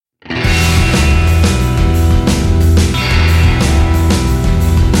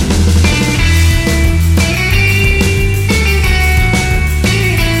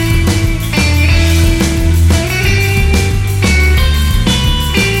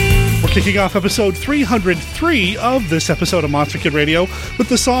Kicking off episode 303 of this episode of Monster Kid Radio with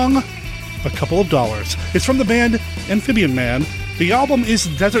the song A Couple of Dollars. It's from the band Amphibian Man. The album is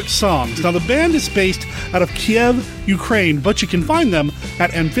Desert Songs. Now, the band is based out of Kiev, Ukraine, but you can find them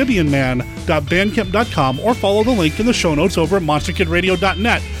at amphibianman.bandcamp.com or follow the link in the show notes over at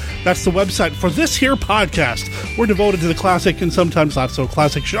monsterkidradio.net. That's the website for this here podcast. We're devoted to the classic and sometimes not so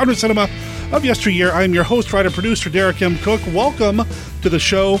classic genre cinema of yesteryear. I am your host, writer, producer, Derek M. Cook. Welcome to the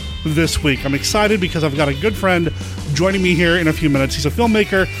show this week. I'm excited because I've got a good friend joining me here in a few minutes. He's a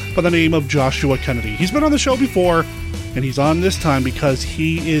filmmaker by the name of Joshua Kennedy. He's been on the show before, and he's on this time because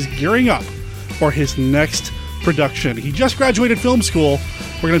he is gearing up for his next production. He just graduated film school.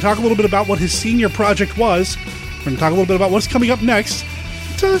 We're going to talk a little bit about what his senior project was. We're going to talk a little bit about what's coming up next.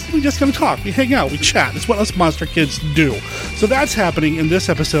 We're just going to talk. We hang out. We chat. It's what us Monster Kids do. So that's happening in this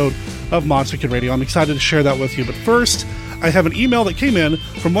episode of Monster Kid Radio. I'm excited to share that with you. But first, I have an email that came in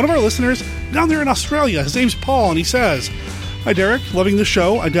from one of our listeners down there in Australia. His name's Paul, and he says, "Hi, Derek. Loving the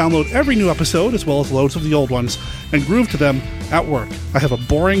show. I download every new episode as well as loads of the old ones and groove to them at work. I have a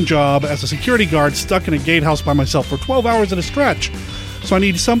boring job as a security guard stuck in a gatehouse by myself for 12 hours at a stretch. So I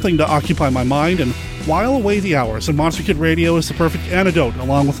need something to occupy my mind and while away the hours, and Monster Kid Radio is the perfect antidote,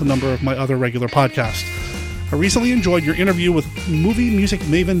 along with a number of my other regular podcasts. I recently enjoyed your interview with movie music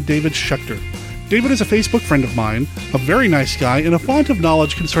maven David Schechter. David is a Facebook friend of mine, a very nice guy, and a font of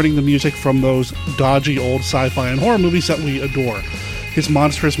knowledge concerning the music from those dodgy old sci-fi and horror movies that we adore. His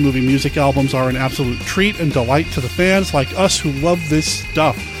monstrous movie music albums are an absolute treat and delight to the fans like us who love this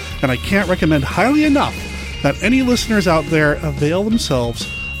stuff, and I can't recommend highly enough that any listeners out there avail themselves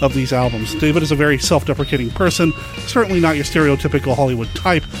of these albums. David is a very self-deprecating person, certainly not your stereotypical Hollywood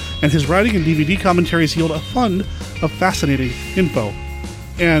type, and his writing and DVD commentaries yield a fund of fascinating info."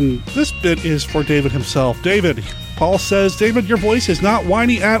 And this bit is for David himself. David, Paul says, "David, your voice is not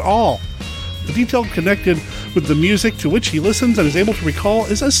whiny at all. The detail connected with the music to which he listens and is able to recall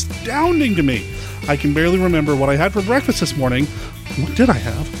is astounding to me. I can barely remember what I had for breakfast this morning. What did I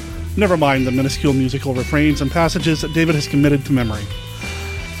have? Never mind the minuscule musical refrains and passages that David has committed to memory.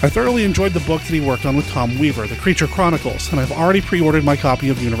 I thoroughly enjoyed the book that he worked on with Tom Weaver, The Creature Chronicles, and I've already pre-ordered my copy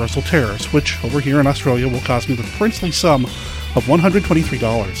of Universal Terrors, which over here in Australia will cost me the princely sum of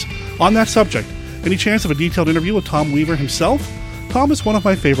 $123. On that subject, any chance of a detailed interview with Tom Weaver himself? Tom is one of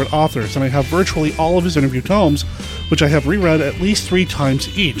my favorite authors, and I have virtually all of his interview tomes, which I have reread at least 3 times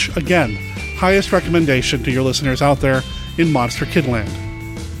each. Again, highest recommendation to your listeners out there in Monster Kid Land."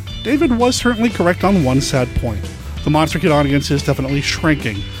 David was certainly correct on one sad point. The Monster Kid audience is definitely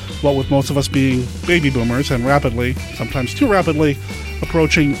shrinking, what with most of us being baby boomers and rapidly, sometimes too rapidly,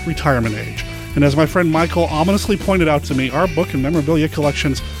 approaching retirement age. And as my friend Michael ominously pointed out to me, our book and memorabilia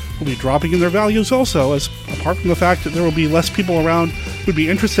collections will be dropping in their values also, as apart from the fact that there will be less people around who'd be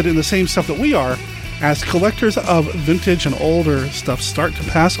interested in the same stuff that we are, as collectors of vintage and older stuff start to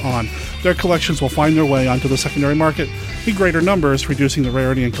pass on, their collections will find their way onto the secondary market in greater numbers, reducing the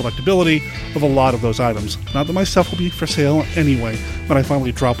rarity and collectability of a lot of those items. Not that my stuff will be for sale anyway when I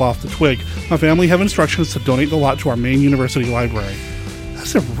finally drop off the twig. My family have instructions to donate the lot to our main university library.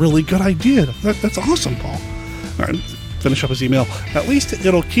 That's a really good idea. That's awesome, Paul. All right, finish up his email. At least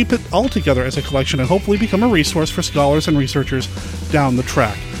it'll keep it all together as a collection and hopefully become a resource for scholars and researchers down the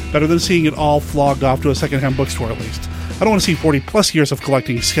track. Better than seeing it all flogged off to a secondhand bookstore, at least. I don't want to see 40-plus years of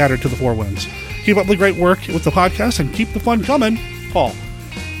collecting scattered to the four winds. Keep up the great work with the podcast and keep the fun coming, Paul.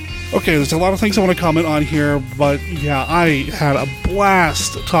 Okay, there's a lot of things I want to comment on here, but yeah, I had a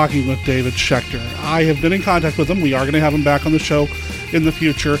blast talking with David Schechter. I have been in contact with him. We are going to have him back on the show in the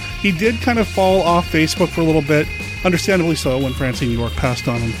future. He did kind of fall off Facebook for a little bit, understandably so, when Francine York passed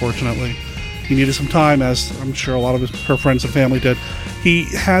on, unfortunately. He needed some time, as I'm sure a lot of her friends and family did. He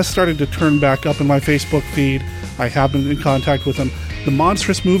has started to turn back up in my Facebook feed. I have been in contact with him. The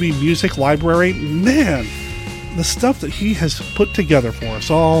Monstrous Movie Music Library, man, the stuff that he has put together for us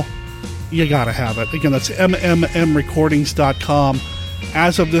all, you gotta have it. Again, that's mmmrecordings.com.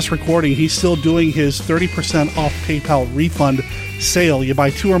 As of this recording, he's still doing his 30% off PayPal refund sale. You buy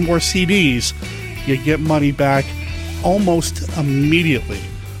 2 or more CDs, you get money back almost immediately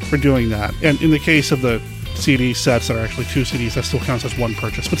for doing that. And in the case of the CD sets that are actually 2 CDs, that still counts as one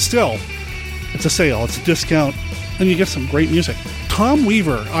purchase. But still, it's a sale, it's a discount, and you get some great music. Tom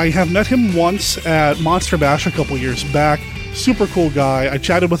Weaver, I have met him once at Monster Bash a couple years back. Super cool guy. I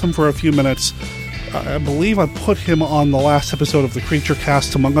chatted with him for a few minutes. I believe I put him on the last episode of the Creature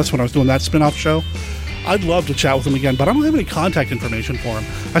Cast Among Us when I was doing that spin-off show. I'd love to chat with him again, but I don't have any contact information for him.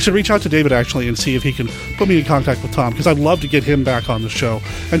 I should reach out to David, actually, and see if he can put me in contact with Tom, because I'd love to get him back on the show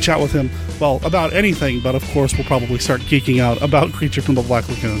and chat with him, well, about anything, but of course we'll probably start geeking out about Creature from the Black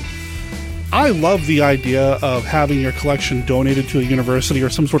Lagoon. I love the idea of having your collection donated to a university or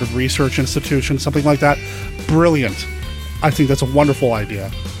some sort of research institution, something like that. Brilliant. I think that's a wonderful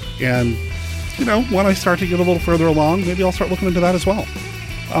idea. And, when I start to get a little further along, maybe I'll start looking into that as well.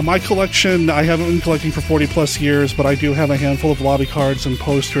 My collection, I haven't been collecting for 40 plus years, but I do have a handful of lobby cards and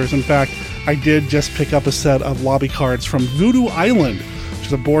posters. In fact, I did just pick up a set of lobby cards from Voodoo Island, which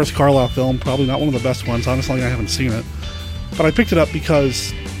is a Boris Karloff film, probably not one of the best ones. Honestly, I haven't seen it. But I picked it up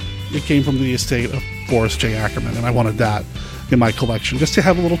because it came from the estate of Boris J. Ackerman, and I wanted that in my collection, just to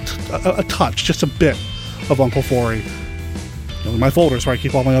have a little a touch, just a bit of Uncle Forey. In my folders where I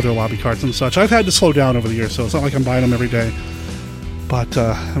keep all my other lobby cards and such. I've had to slow down over the years, so it's not like I'm buying them every day. But,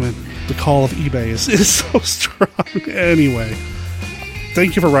 the call of eBay is so strong. Anyway,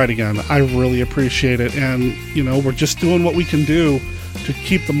 thank you for writing in. I really appreciate it. And, we're just doing what we can do to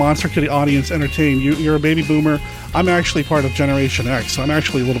keep the Monster Kitty audience entertained. You're a baby boomer. I'm actually part of Generation X, so I'm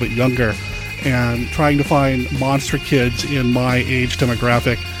actually a little bit younger. And trying to find monster kids in my age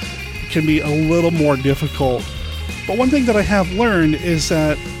demographic can be a little more difficult. But one thing that I have learned is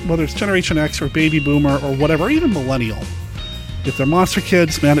that whether it's Generation X or baby boomer or whatever, or even millennial, if they're monster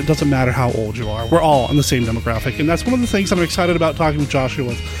kids, man, it doesn't matter how old you are. We're all in the same demographic. And that's one of the things that I'm excited about talking with Joshua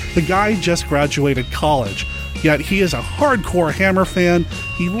with. The guy just graduated college, yet he is a hardcore Hammer fan.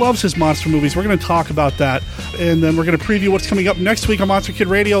 He loves his monster movies. We're going to talk about that. And then we're going to preview what's coming up next week on Monster Kid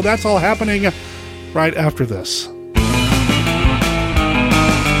Radio. That's all happening right after this.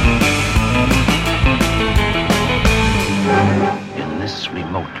 In this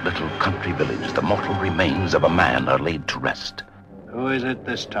remote little country village, the mortal remains of a man are laid to rest. Who is it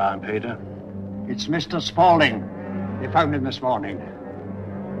this time, Peter? It's Mr. Spaulding. They found him this morning.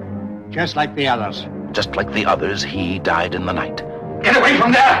 Just like the others. Just like the others, he died in the night. Get away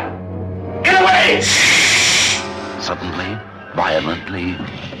from there! Get away! Suddenly, violently,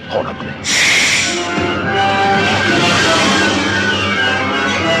 horribly.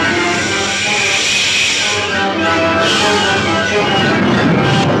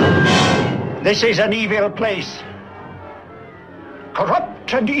 This is an evil place.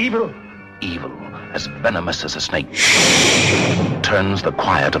 Corrupt and evil. Evil, as venomous as a snake, turns the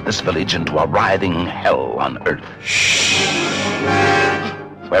quiet of this village into a writhing hell on earth,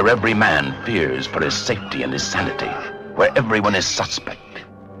 where every man fears for his safety and his sanity, where everyone is suspect.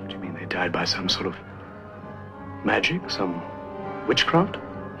 What do you mean they died by some sort of magic, some witchcraft?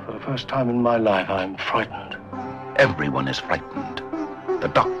 For the first time in my life, I'm frightened. Everyone is frightened. The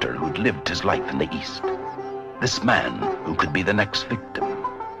doctor who'd lived his life in the East. This man who could be the next victim.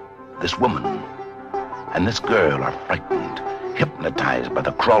 This woman and this girl are frightened, hypnotized by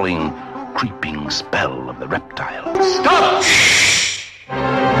the crawling, creeping spell of the reptile. Stop!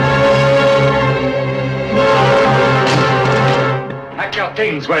 Pack your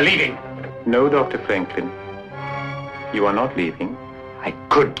things, we're leaving. No, Dr. Franklin. You are not leaving. I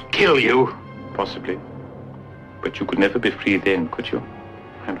could kill you. Possibly. But you could never be free then, could you?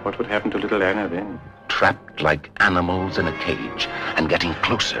 And what would happen to little Anna then? Trapped like animals in a cage and getting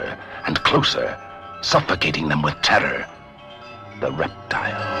closer and closer, suffocating them with terror. The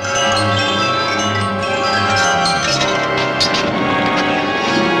reptile.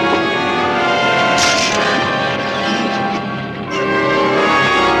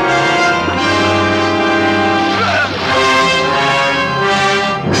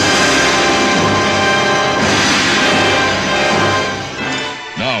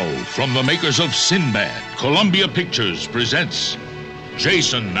 From the makers of Sinbad, Columbia Pictures presents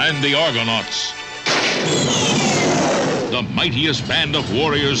Jason and the Argonauts. The mightiest band of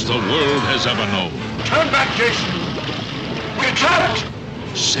warriors the world has ever known. Turn back, Jason. We're trapped.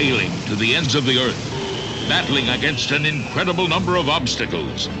 Sailing to the ends of the earth, battling against an incredible number of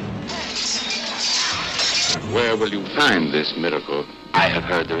obstacles. Where will you find this miracle? I have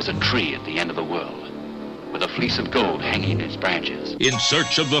heard there is a tree at the end of the world, with a fleece of gold hanging in its branches. In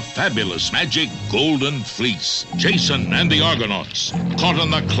search of the fabulous magic golden fleece, Jason and the Argonauts, caught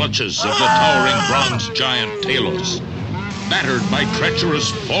in the clutches of the towering bronze giant Talos, battered by treacherous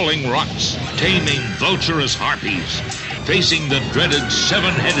falling rocks, taming vulturous harpies, facing the dreaded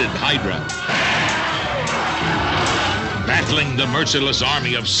seven-headed Hydra, battling the merciless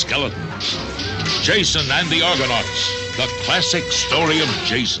army of skeletons. Jason and the Argonauts, the classic story of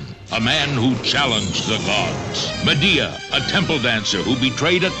Jason, a man who challenged the gods. Medea, a temple dancer who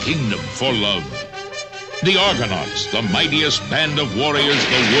betrayed a kingdom for love. The Argonauts, the mightiest band of warriors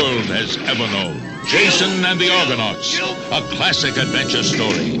the world has ever known. Jason and the Argonauts, a classic adventure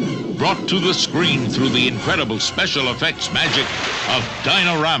story, brought to the screen through the incredible special effects magic of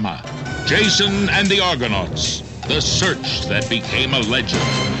Dinorama. Jason and the Argonauts, the search that became a legend.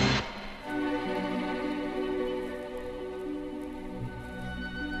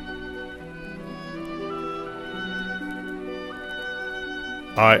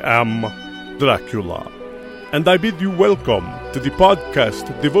 I am Dracula, and I bid you welcome to the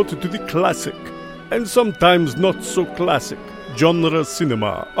podcast devoted to the classic, and sometimes not so classic, genre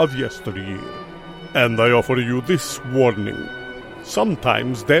cinema of yesteryear. And I offer you this warning.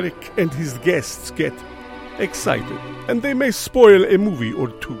 Sometimes Derek and his guests get excited, and they may spoil a movie or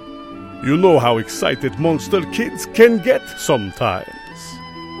two. You know how excited monster kids can get sometimes.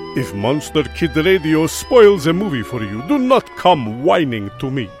 If Monster Kid Radio spoils a movie for you, do not come whining to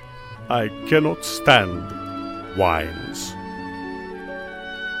me. I cannot stand whines.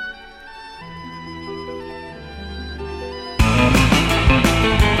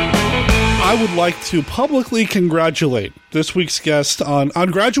 I would like to publicly congratulate this week's guest on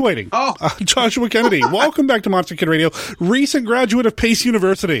graduating. Joshua Kennedy. Welcome back to Monster Kid Radio, recent graduate of Pace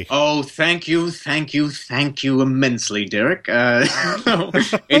University. Oh, thank you immensely, Derek. There's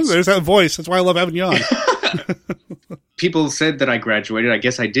that voice. That's why I love having you on. People said that I graduated. I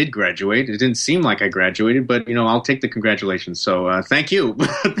guess I did graduate. It didn't seem like I graduated, but, I'll take the congratulations. So, thank you.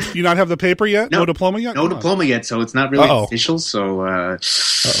 You not have the paper yet? No diploma yet? No diploma yet, so it's not really official. So,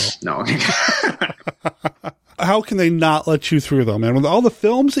 no. How can they not let you through, though, man? With all the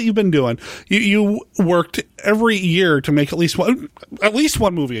films that you've been doing, you worked every year to make at least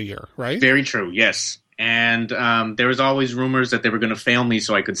one movie a year, right? Very true, yes. And there was always rumors that they were going to fail me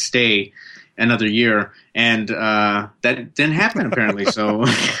so I could stay another year, and that didn't happen, apparently, so...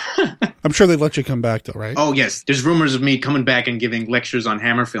 I'm sure they let you come back, though, right? Oh, yes. There's rumors of me coming back and giving lectures on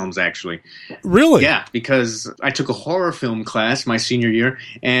Hammer films, actually. Really? Yeah, because I took a horror film class my senior year,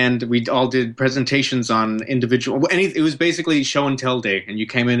 and we all did presentations on individual... It was basically show and tell day, and you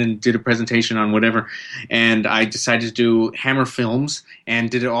came in and did a presentation on whatever, and I decided to do Hammer films, and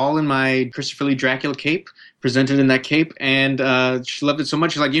did it all in my Christopher Lee Dracula cape, presented in that cape, and she loved it so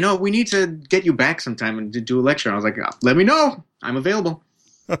much. She's like, we need to get you back sometime and do a lecture. I was like, let me know. I'm available.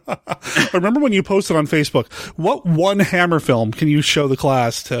 I remember when you posted on Facebook, what one Hammer film can you show the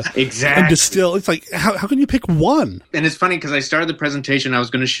class to exactly and distill? It's like, how can you pick one? And it's funny because I started the presentation, I was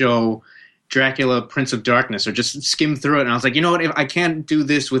going to show Dracula, Prince of Darkness, or just skim through it. And I was like, you know what? If I can't do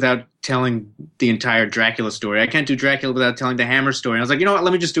this without telling the entire Dracula story. I can't do Dracula without telling the Hammer story. And I was like, you know what?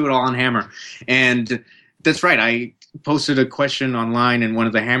 Let me just do it all on Hammer. And that's right. I posted a question online in one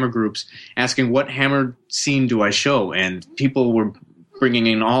of the Hammer groups asking what Hammer scene do I show? And people were bringing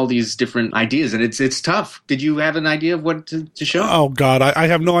in all these different ideas, and it's tough. Did you have an idea of what to show? Oh, God, I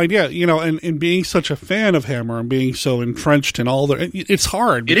have no idea. And being such a fan of Hammer and being so entrenched in all it's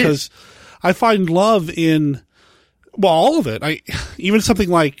hard because I find love in, all of it. Even something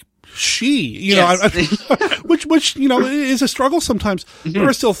like She, which is a struggle sometimes. Mm-hmm. There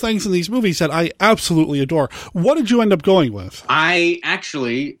are still things in these movies that I absolutely adore. What did you end up going with? I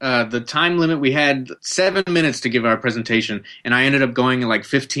actually, the time limit, we had 7 minutes to give our presentation, and I ended up going in like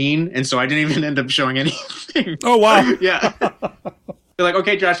 15, and so I didn't even end up showing anything. Oh, wow. Yeah. They're like,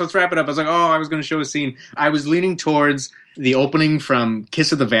 okay, Josh, let's wrap it up. I was like, I was going to show a scene. I was leaning towards the opening from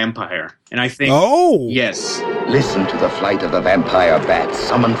Kiss of the Vampire, and I think... Oh! Yes. Listen to the flight of the vampire bat,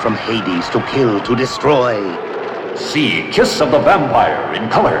 summoned from Hades to kill, to destroy. See Kiss of the Vampire in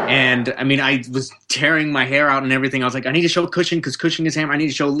color. And, I was tearing my hair out and everything. I was like, I need to show Cushing, because Cushing is Hammer. I need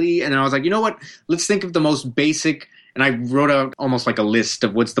to show Lee. And I was like, you know what? Let's think of the most basic... And I wrote out almost like a list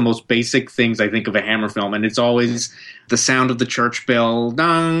of what's the most basic things I think of a Hammer film. And it's always the sound of the church bell,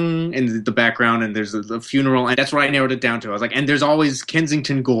 dong, in the background, and there's a funeral. And that's what I narrowed it down to. I was like, and there's always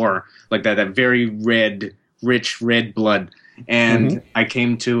Kensington gore, like that very red, rich red blood. And I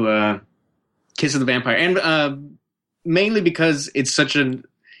came to Kiss of the Vampire. And mainly because it's such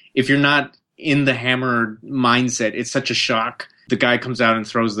if you're not in the Hammer mindset, it's such a shock. The guy comes out and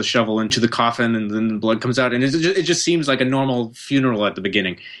throws the shovel into the coffin, and then the blood comes out, and it just seems like a normal funeral at the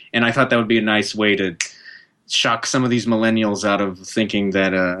beginning. And I thought that would be a nice way to shock some of these millennials out of thinking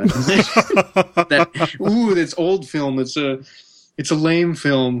that this old film, it's a lame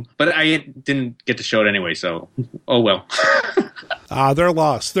film. But I didn't get to show it anyway, so oh well. They're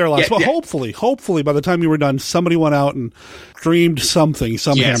lost. They're lost. Well, hopefully, by the time you were done, somebody went out and dreamed some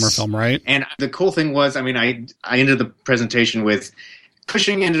Hammer film, right? And the cool thing was, I ended the presentation with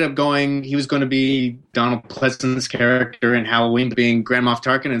Cushing ended up he was going to be Donald Pleasance's character in Halloween, being Grand Moff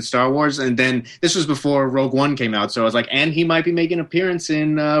Tarkin in Star Wars. And then this was before Rogue One came out. So I was like, and he might be making an appearance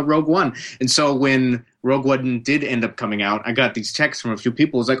in Rogue One. And so when Rogue One did end up coming out, I got these texts from a few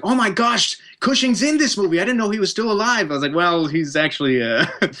people. It was like, oh my gosh, Cushing's in this movie. I didn't know he was still alive. I was like, well, he's actually,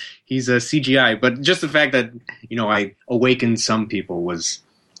 he's a CGI. But just the fact that, I awakened some people was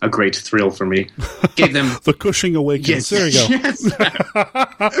a great thrill for me. Gave them the Cushing Awakens. Yes, there you go. Yes.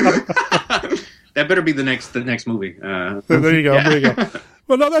 That better be the next movie. There you go. Yeah. There you go.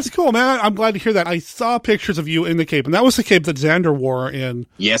 Well, no, that's cool, man. I'm glad to hear that. I saw pictures of you in the cape, and that was the cape that Xander wore in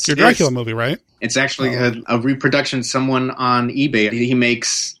your Dracula movie, right? It's actually a reproduction. Someone on eBay, he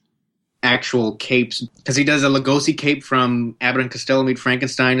makes actual capes, because he does a Lugosi cape from Abbott and Costello Meet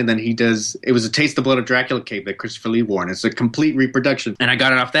Frankenstein, and then it was a Taste the Blood of Dracula cape that Christopher Lee wore, and it's a complete reproduction. And I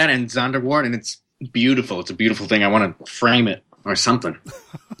got it off that, and Xander wore it, and it's beautiful. It's a beautiful thing. I want to frame it or something.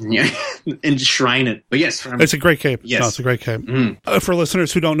 Yeah, enshrine it. But yes, it's a great cape. Yes, no, it's a great cape. For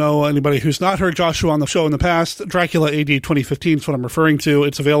listeners who don't know, anybody who's not heard Joshua on the show in the past, Dracula AD 2015 is what I'm referring to.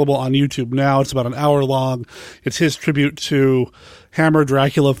 It's available on YouTube now. It's about an hour long. It's his tribute to Hammer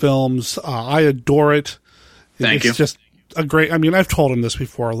Dracula films. I adore it. Thank you. It's just a great. I mean, I've told him this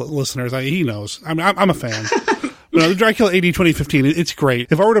before, listeners. He knows. I mean, I'm a fan. The Dracula AD 2015, it's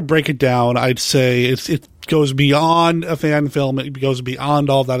great. If I were to break it down, I'd say it goes beyond a fan film. It goes beyond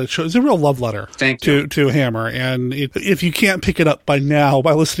all that. It's a real love letter to Hammer. And if you can't pick it up by now,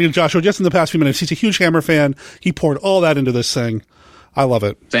 by listening to Joshua just in the past few minutes, he's a huge Hammer fan. He poured all that into this thing. I love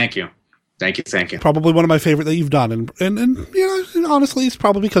it. Thank you. Probably one of my favorite that you've done. And honestly, it's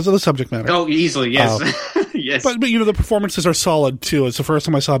probably because of the subject matter. Oh, easily, yes. Yes. But the performances are solid, too. It's the first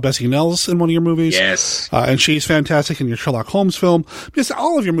time I saw Bessie Nels in one of your movies. Yes. And she's fantastic in your Sherlock Holmes film. Just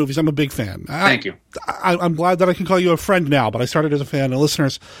all of your movies, I'm a big fan. Thank you. I'm glad that I can call you a friend now, but I started as a fan. And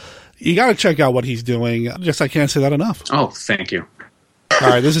listeners, you got to check out what he's doing. I can't say that enough. Oh, thank you. All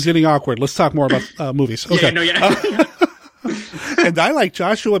right, this is getting awkward. Let's talk more about movies. Okay. And I like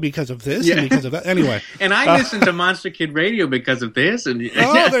Joshua because of this and because of that. Anyway. And I listen to Monster Kid Radio because of this. And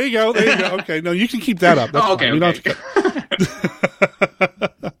oh, there you go. Okay. No, you can keep that up. That's okay.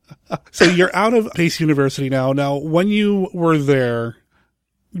 So you're out of Pace University now. Now, when you were there,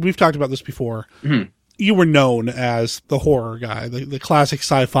 we've talked about this before. Mm-hmm. You were known as the horror guy, the classic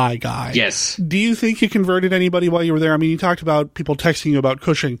sci-fi guy. Yes. Do you think you converted anybody while you were there? I mean, you talked about people texting you about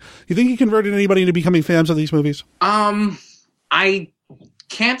Cushing. Do you think you converted anybody into becoming fans of these movies? I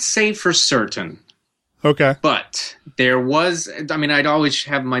can't say for certain. Okay. But there was, I'd always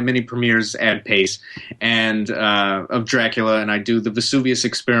have my mini premieres at Pace and of Dracula, and I do the Vesuvius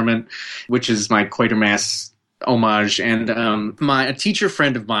Experiment, which is my Quatermass homage. And a teacher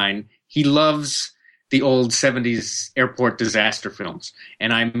friend of mine, he loves the old 70s airport disaster films.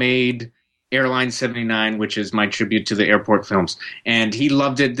 And I made Airline 79, which is my tribute to the airport films. And he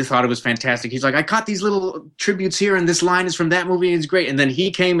loved it, thought it was fantastic. He's like, I caught these little tributes here, and this line is from that movie, and it's great. And then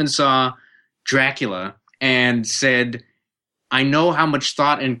he came and saw Dracula and said, I know how much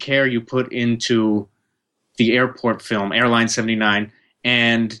thought and care you put into the airport film, Airline 79,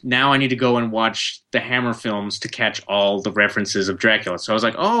 and now I need to go and watch the Hammer films to catch all the references of Dracula. So I was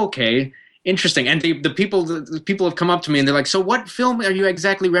like, oh, okay. Interesting. And the people have come up to me and they're like, so what film are you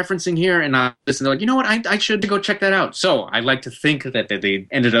exactly referencing here? And they're like, you know what? I should go check that out. So I like to think that they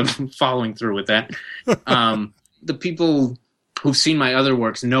ended up following through with that. The people who've seen my other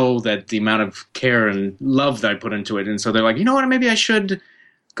works know that the amount of care and love that I put into it. And so they're like, you know what? Maybe I should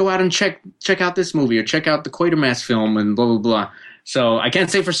go out and check out this movie or check out the Quatermass film and blah, blah, blah. So I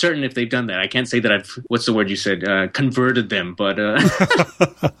can't say for certain if they've done that. I can't say that I've, what's the word you said, converted them, but...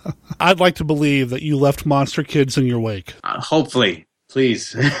 I'd like to believe that you left monster kids in your wake. Hopefully.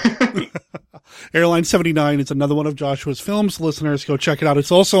 Please. Airline 79 is another one of Joshua's films. Listeners, go check it out.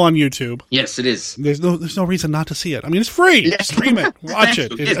 It's also on YouTube. Yes, it is. There's no reason not to see it. I mean, it's free. Yes. Stream it. Watch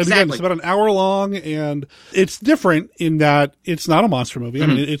it. Exactly. Again, it's about an hour long, and it's different in that it's not a monster movie.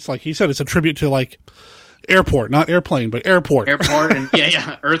 Mm-hmm. I mean, it's like he said, it's a tribute to like airport, not airplane, but airport. Airport, and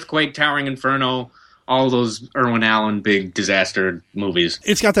yeah. Earthquake, Towering Inferno, all those Irwin Allen big disaster movies.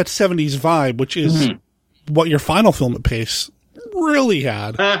 It's got that 70s vibe, which is what your final film at Pace really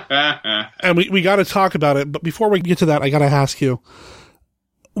had. And we got to talk about it, but before we get to that, I got to ask you,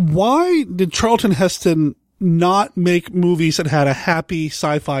 why did Charlton Heston not make movies that had a happy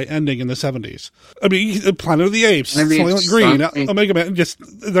sci-fi ending in the 70s? I mean, Planet of the Apes, Soylent Green, Omega Man,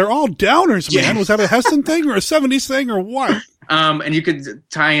 they're all downers, man. Was that a Heston thing or a 70s thing or what? And you could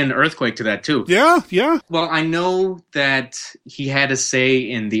tie in Earthquake to that too. Yeah. Well, I know that he had a say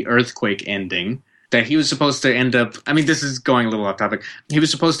in the Earthquake ending, that he was supposed to end up, I mean, this is going a little off topic. He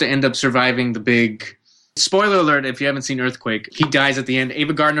was supposed to end up surviving the big, spoiler alert, if you haven't seen Earthquake, he dies at the end.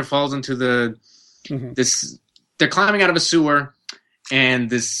 Ava Gardner falls into they're climbing out of a sewer, and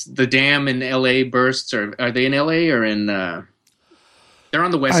the dam in LA bursts, or are they in LA or in, they're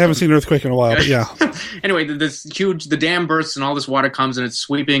on the west. I haven't seen Earthquake in a while, but yeah. Anyway, the dam bursts and all this water comes and it's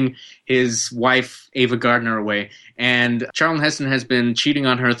sweeping his wife, Ava Gardner, away. And Charlton Heston has been cheating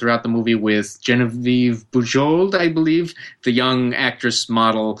on her throughout the movie with Genevieve Bujold, I believe, the young actress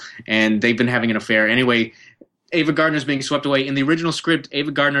model, and they've been having an affair. Anyway, Ava Gardner's being swept away. In the original script,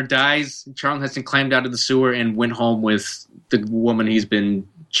 Ava Gardner dies. Charlton Heston climbed out of the sewer and went home with the woman he's been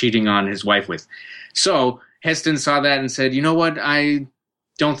cheating on his wife with. So Heston saw that and said, you know what? I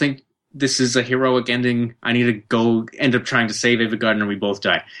don't think this is a heroic ending. I need to go end up trying to save Ava Gardner and we both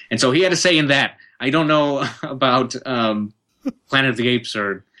die. And so he had a say in that. I don't know about Planet of the Apes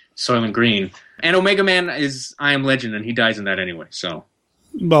or Soylent Green. And Omega Man is I Am Legend, and he dies in that anyway. So,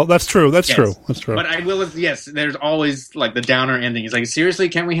 well, that's true. That's yes. true. That's true. But I will. Yes, there's always like the downer ending. It's like, seriously,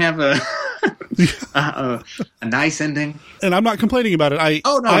 can't we have a nice ending? And I'm not complaining about it. I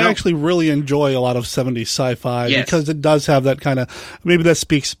actually really enjoy a lot of 70s sci-fi because it does have that kind of. Maybe that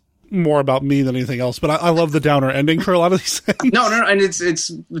speaks more about me than anything else. But I love the downer ending for a lot of these things. No, and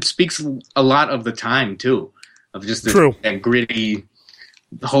it speaks a lot of the time too, of just this, that gritty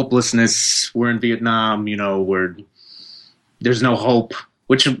hopelessness. We're in Vietnam, there's no hope.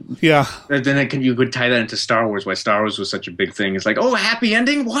 Which then you could tie that into Star Wars, why Star Wars was such a big thing. It's like, oh, happy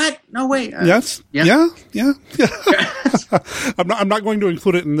ending? What? No way. Yes. Yeah. I'm not going to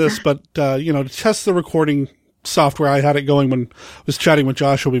include it in this, but to test the recording software, I had it going when I was chatting with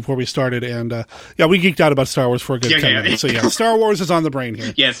Joshua before we started, and we geeked out about Star Wars for a good 10 minutes. So Star Wars is on the brain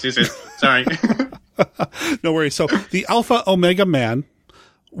here. Yes. Sorry. No worries. So the Alpha Omega Man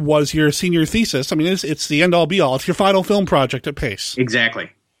was your senior thesis. I mean, it's the end all be all. It's your final film project at Pace.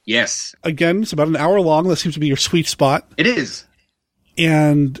 Exactly. Yes. Again, it's about an hour long. That seems to be your sweet spot. It is.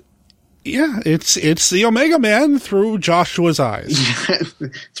 And it's the Omega Man through Joshua's eyes.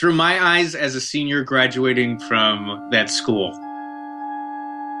 Through my eyes as a senior graduating from that school.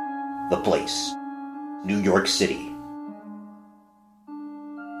 The place, New York City.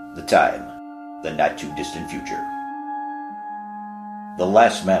 The time, the not too distant future. The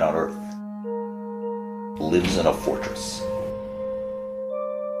last man on Earth lives in a fortress.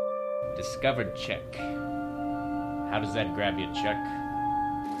 Discovered check. How does that grab you, Chuck?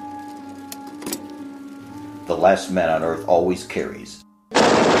 The last man on Earth always carries an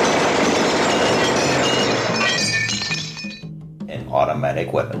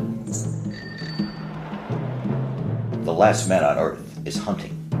automatic weapon. The last man on Earth is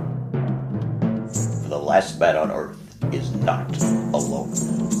hunting. The last man on Earth is not alone.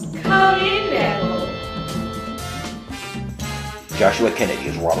 Come in, Neville. Joshua Kennedy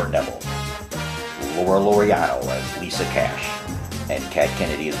as Robert Neville, Laura Laureano as Lisa Cash, and Kat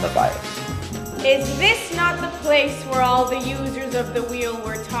Kennedy as Matthias. Is this not the place where all the users of the wheel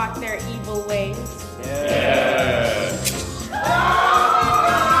were taught their evil ways? Yes. He's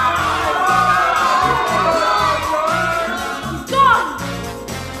gone!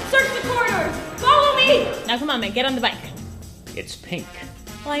 Search the corridors! Follow me! Now come on, man, get on the bike. It's pink.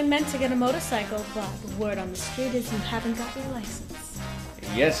 Well, I meant to get a motorcycle, but the word on the street is you haven't got your license.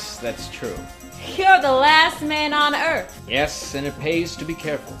 Yes, that's true. You're the last man on Earth. Yes, and it pays to be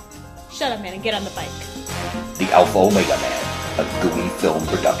careful. Shut up, man, and get on the bike. The Alpha Omega Man, a gooey film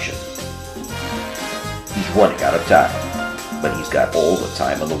production. He's running out of time, but he's got all the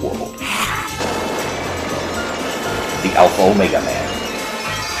time in the world. The Alpha Omega Man.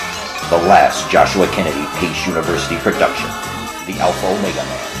 The last Joshua Kennedy Pace University production. The Alpha Omega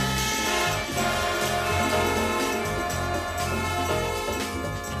Man.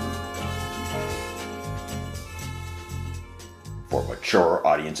 For mature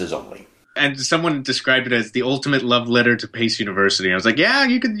audiences only. And someone described it as the ultimate love letter to Pace University. I was like, yeah,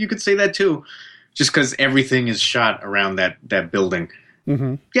 you could say that too. Just because everything is shot around that building.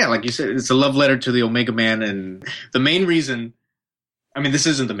 Mm-hmm. Yeah, like you said, it's a love letter to the Omega Man. And the main reason, I mean, this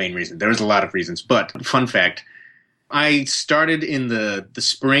isn't the main reason. There's a lot of reasons. But fun fact, I started in the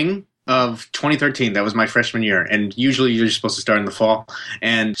spring of 2013. That was my freshman year. And usually you're supposed to start in the fall.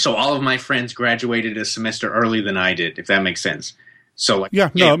 And so all of my friends graduated a semester early than I did, if that makes sense. So it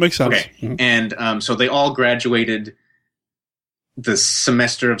makes sense. Okay. Mm-hmm. And so they all graduated the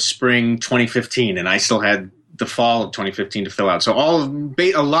semester of spring 2015, and I still had the fall of 2015 to fill out. So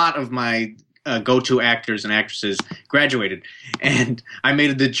a lot of my go-to actors and actresses graduated, and I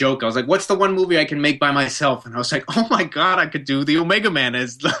made the joke. I was like, "What's the one movie I can make by myself?" And I was like, "Oh my god, I could do the Omega Man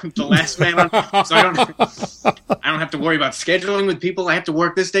as the last man on." So I don't have to worry about scheduling with people. I have to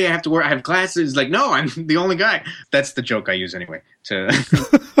work this day. I have to work. I have classes. Like, no, I'm the only guy. That's the joke I use anyway.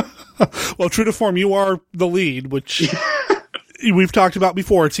 Well, true to form, you are the lead, which. We've talked about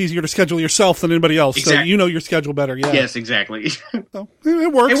before. It's easier to schedule yourself than anybody else, exactly. So you know your schedule better. Yeah. Yes, exactly. So,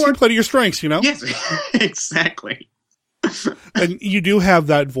 it works. You play to your strengths, Yes, exactly. And you do have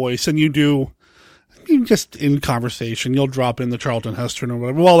that voice, and you just in conversation, you'll drop in the Charlton Heston or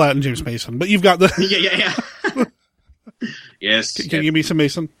whatever. Well, that and James Mason, but you've got the yeah. Yes. Can you give me some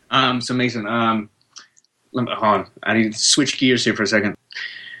Mason? Some Mason. Hold on. I need to switch gears here for a second.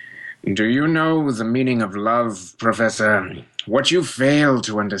 Do you know the meaning of love, Professor? What you fail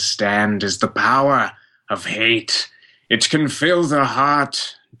to understand is the power of hate. It can fill the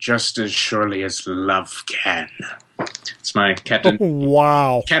heart just as surely as love can. It's my Captain.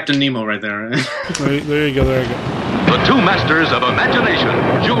 Wow. Captain Nemo right there. There you go. The two masters of imagination,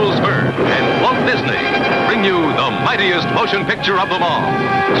 Jules Verne and Walt Disney, bring you the mightiest motion picture of them all,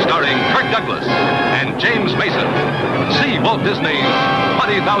 starring Kirk Douglas and James Mason. See Walt Disney's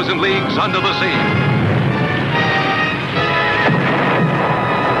 20,000 Leagues Under the Sea.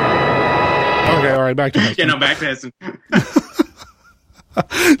 Okay, all right, back to Heston. Back to Heston.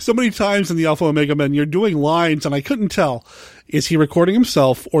 So many times in the Alpha Omega Men, you're doing lines, and I couldn't tell. Is he recording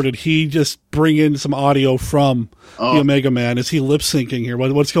himself, or did he just bring in some audio from the Omega Man? Is he lip-syncing here?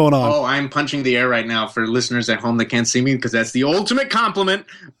 What's going on? Oh, I'm punching the air right now for listeners at home that can't see me, because that's the ultimate compliment.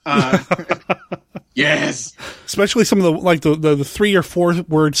 Yes. Especially some of the 3 or 4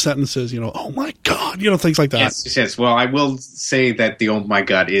 word sentences, oh my God, things like that. Yes. Well, I will say that the oh my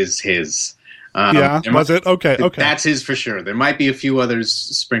God is his. Was it? Okay. That's his for sure. There might be a few others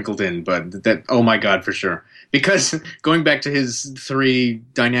sprinkled in, but that, oh my God, for sure. Because going back to his 3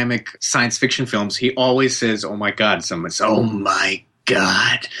 dynamic science fiction films, he always says, oh my God. Someone says, oh my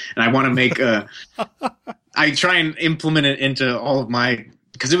God. And I want to make I try and implement it into all of my,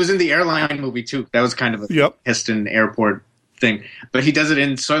 because it was in the airline movie too. That was kind of a Heston Airport thing. But he does it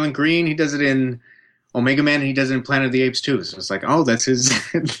in Soylent Green. He does it in Omega Man, and he does it in Planet of the Apes too. So it's like, oh, that's his.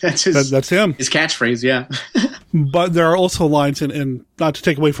 That's him. His catchphrase, yeah. But there are also lines, and not to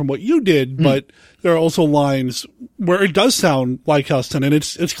take away from what you did, but there are also lines where it does sound like Heston, and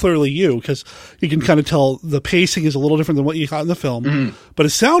it's clearly you, because you can kind of tell the pacing is a little different than what you got in the film, but it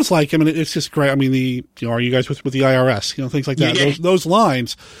sounds like him, and it's just great. I mean, are you guys with the IRS? Things like that. Yeah. Those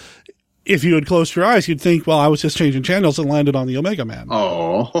lines. If you had closed your eyes, you'd think, well, I was just changing channels and landed on the Omega Man.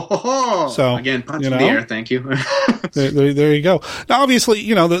 Oh, so again, punch in the air. Thank you. there you go. Now, obviously,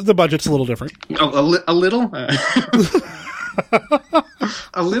 the budget's a little different. A little?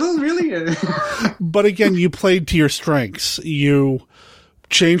 A little, really? But again, you played to your strengths. You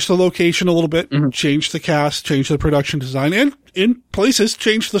changed the location a little bit, changed the cast, changed the production design, and in places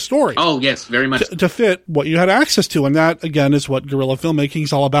changed the story. Oh, yes, very much. To fit what you had access to, and that, again, is what guerrilla filmmaking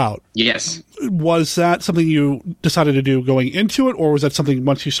is all about. Yes. Was that something you decided to do going into it, or was that something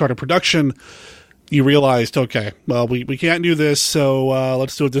once you started production, you realized, okay, well, we can't do this, so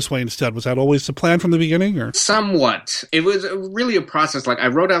let's do it this way instead? Was that always the plan from the beginning? Or somewhat. It was really a process. Like, I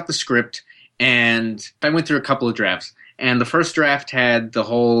wrote out the script, and I went through a couple of drafts. And the first draft had the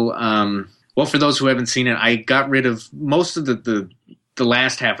whole, well, for those who haven't seen it, I got rid of most of the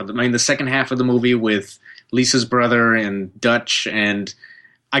last half of the second half of the movie with Lisa's brother and Dutch, and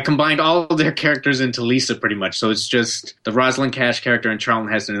I combined all of their characters into Lisa pretty much. So it's just the Rosalind Cash character and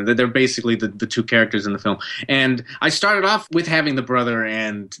Charlton Heston. They're basically the 2 characters in the film. And I started off with having the brother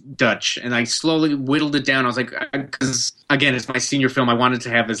and Dutch, and I slowly whittled it down. I was like, because, again, it's my senior film. I wanted to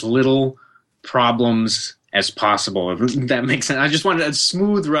have as little problems as possible, if that makes sense. I just wanted a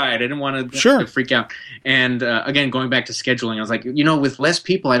smooth ride. I didn't want to freak out. And again, going back to scheduling, I was like, with less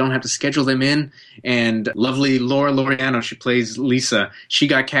people, I don't have to schedule them in. And lovely Laura Laureano, she plays Lisa. She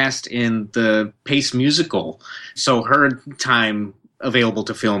got cast in the Pace musical, so her time available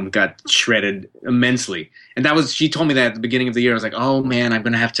to film got shredded immensely. And she told me that at the beginning of the year. I was like, oh man, I'm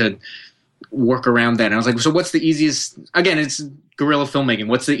going to have to work around that. And I was like, so what's the easiest, again, it's guerrilla filmmaking,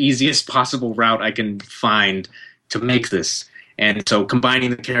 what's the easiest possible route I can find to make this? And so combining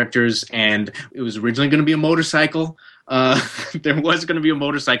the characters, and it was originally going to be a motorcycle. There was going to be a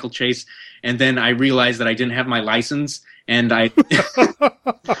motorcycle chase, and then I realized that I didn't have my license, and I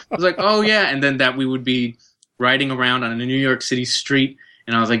was like, oh yeah, and then that we would be riding around on a New York City street,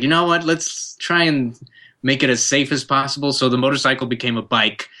 and I was like, you know what, let's try and make it as safe as possible. So the motorcycle became a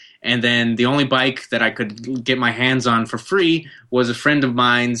bike. And then the only bike that I could get my hands on for free was a friend of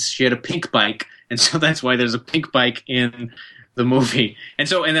mine's. She had a pink bike, and so that's why there's a pink bike in the movie. And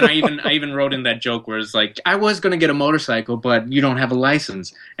then I even wrote in that joke where it's like, I was going to get a motorcycle, but you don't have a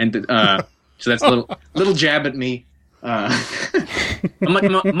license. And so that's a little jab at me. A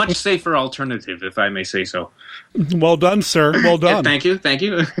much safer alternative, if I may say so. Well done, sir. Well done. Yeah, thank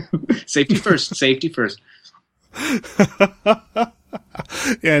you. Safety first.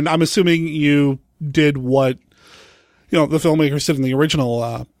 And I'm assuming you did what, the filmmakers did in the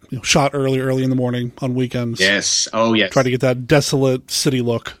original, shot early in the morning on weekends. Yes. Oh, yes. Try to get that desolate city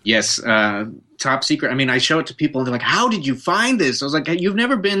look. Yes. Top secret. I mean, I show it to people and they're like, how did you find this? I was like, hey, you've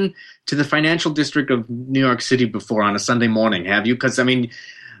never been to the financial district of New York City before on a Sunday morning, have you? Because,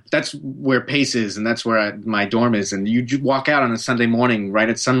 that's where Pace is, and that's where my dorm is. And you walk out on a Sunday morning right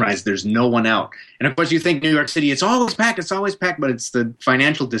at sunrise, there's no one out. And of course you think New York City, it's always packed, but it's the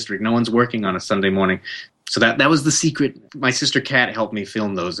financial district. No one's working on a Sunday morning. So that was the secret. My sister Kat helped me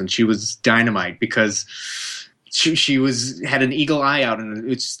film those, and she was dynamite because she had an eagle eye out,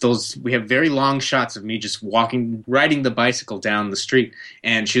 and it's those, we have very long shots of me just riding the bicycle down the street.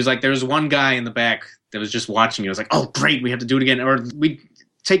 And she was like, there was one guy in the back that was just watching you. I was like, oh great, we have to do it again. Or we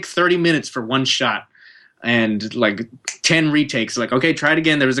take 30 minutes for one shot and like 10 retakes. Like, okay, try it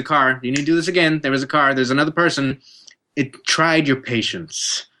again. There was a car. You need to do this again. There was a car. There's another person. It tried your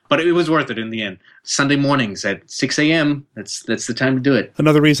patience, but it was worth it in the end. Sunday mornings at 6 a.m. That's the time to do it.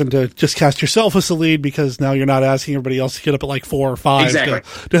 Another reason to just cast yourself as the lead, because now you're not asking everybody else to get up at like 4 or 5 exactly.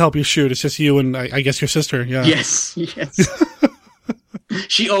 to help you shoot. It's just you and I guess your sister. Yeah. Yes.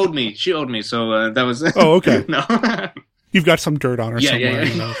 She owed me. So that was. Oh, okay. No. You've got some dirt on her somewhere.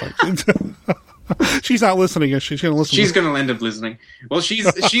 Yeah. She's not listening. She's going to listen. She's going to end up listening. Well,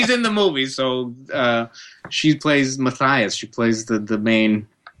 she's in the movie, so she plays Matthias. She plays the main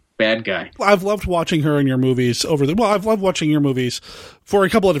bad guy. I've loved watching her in your movies I've loved watching your movies for a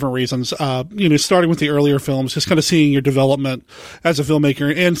couple of different reasons. Starting with the earlier films, just kind of seeing your development as a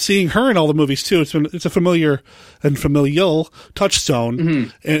filmmaker and seeing her in all the movies too. It's a familiar and familial touchstone, mm-hmm.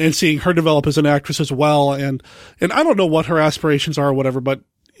 and seeing her develop as an actress as well. And I don't know what her aspirations are or whatever, but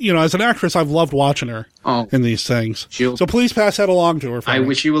as an actress, I've loved watching her in these things. So please pass that along to her. I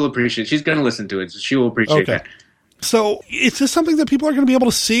wish she will appreciate it. She's going to listen to it. So she will appreciate that. So is this something that people are going to be able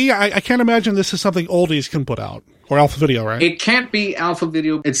to see? I can't imagine this is something oldies can put out. Or Alpha Video, right? It can't be Alpha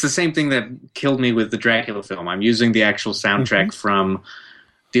Video. It's the same thing that killed me with the Dracula film. I'm using the actual soundtrack from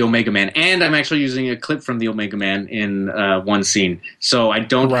the Omega Man. And I'm actually using a clip from the Omega Man in one scene. So I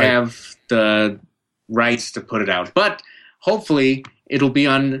don't have the rights to put it out. But hopefully it'll be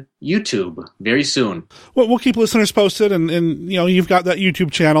on YouTube very soon. Well, we'll keep listeners posted, and you've got that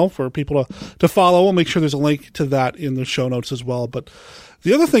YouTube channel for people to follow. We'll make sure there's a link to that in the show notes as well. But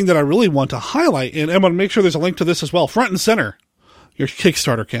the other thing that I really want to highlight, and I'm going to make sure there's a link to this as well, front and center, your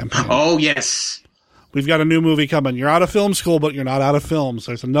Kickstarter campaign. Oh, yes. We've got a new movie coming. You're out of film school, but you're not out of films.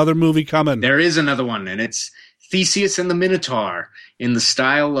 There's another movie coming. There is another one, and it's Theseus and the Minotaur in the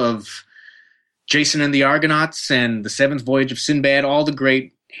style of Jason and the Argonauts and The Seventh Voyage of Sinbad, all the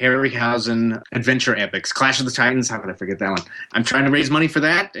great Harryhausen adventure epics. Clash of the Titans, how could I forget that one? I'm trying to raise money for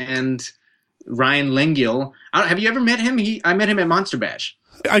that, and Ryan Lengyel. Have you ever met him? I met him at Monster Bash.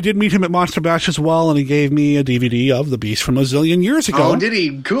 I did meet him at Monster Bash as well, and he gave me a DVD of The Beast from a zillion years ago. Oh, did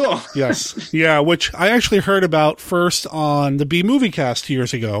he? Cool. Yes. Yeah, which I actually heard about first on the B-Movie Cast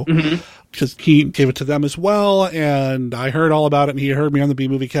years ago. Mm-hmm. Because he gave it to them as well, and I heard all about it, and he heard me on the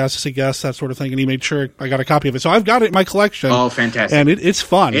B-Movie Cast as a guest, that sort of thing, and he made sure I got a copy of it. So I've got it in my collection. Oh, fantastic. And it's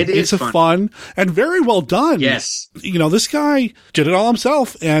fun. It's fun and very well done. Yes. This guy did it all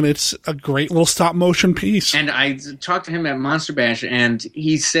himself, and it's a great little stop-motion piece. And I talked to him at Monster Bash, and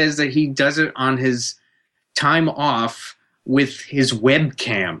he says that he does it on his time off with his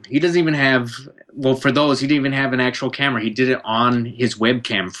webcam. He doesn't even have... Well, for those, he didn't even have an actual camera. He did it on his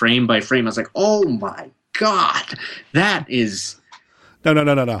webcam, frame by frame. I was like, oh my God, that is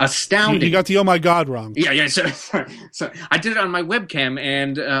No. astounding. You got the oh my God wrong. Yeah. So I did it on my webcam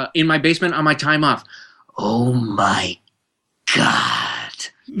and in my basement on my time off. Oh my God.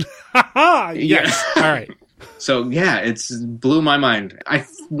 Yes. All right. So, yeah, it's blew my mind. I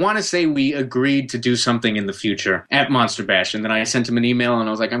want to say we agreed to do something in the future at Monster Bash, and then I sent him an email, and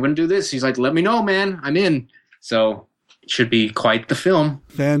I was like, I'm going to do this. He's like, let me know, man. I'm in. So it should be quite the film.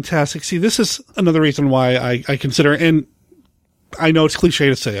 Fantastic. See, this is another reason why I consider, and I know it's cliche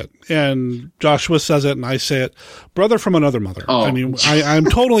to say it, and Joshua says it, and I say it, brother from another mother. Oh. I mean, I'm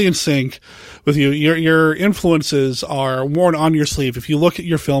totally in sync with you. Your influences are worn on your sleeve. If you look at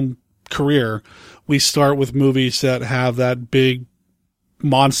your film career, we start with movies that have that big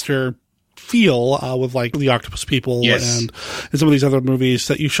monster feel with like The Octopus People and some of these other movies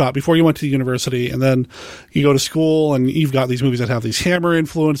that you shot before you went to the university, and then you go to school and you've got these movies that have these Hammer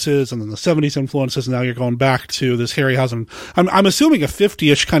influences and then the 70s influences, and now you're going back to this Harryhausen. I'm assuming a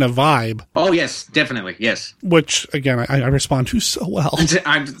 50-ish kind of vibe. Oh, yes, definitely, yes. Which, again, I respond to so well.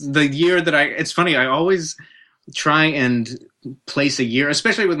 The year that it's funny, I always try and place a year,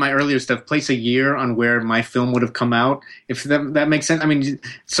 especially with my earlier stuff, place a year on where my film would have come out, if that makes sense. I mean,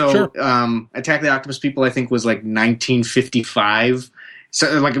 so sure. Attack the Octopus People, I think, was like 1955.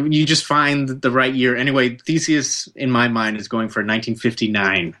 So, like, you just find the right year. Anyway, Theseus, in my mind, is going for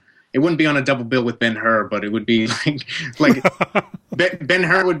 1959. it wouldn't be on a double bill with Ben-Hur, but it would be like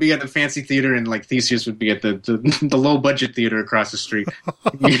Ben-Hur would be at the fancy theater, and like Theseus would be at the low budget theater across the street.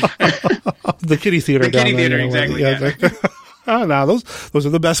 The kiddie theater. The kiddie theater, exactly. Yeah. Oh, no, those are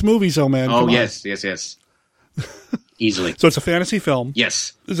the best movies, though, man. Oh, yes. Easily. So it's a fantasy film.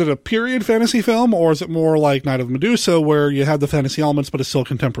 Yes. Is it a period fantasy film, or is it more like Night of Medusa, where you have the fantasy elements, but it's still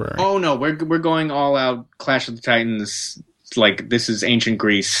contemporary? Oh no, we're going all out. Clash of the Titans. Like this is ancient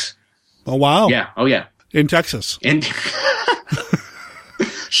Greece. Oh wow. Yeah. Oh yeah. In Texas.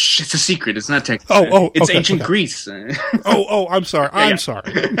 Shh, it's a secret. It's not Texas. It's okay, ancient Greece. I'm sorry. I'm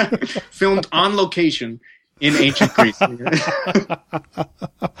sorry. Filmed on location in ancient Greece.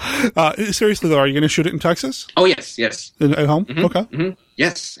 Seriously though, are you going to shoot it in Texas? Oh yes. At home? Mm-hmm, okay. Mm-hmm.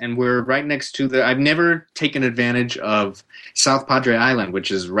 Yes, and we're right next to I've never taken advantage of South Padre Island,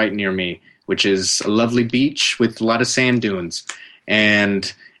 which is right near me, which is a lovely beach with a lot of sand dunes.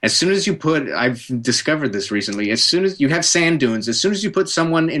 And as soon as I've discovered this recently, as soon as you have sand dunes, as soon as you put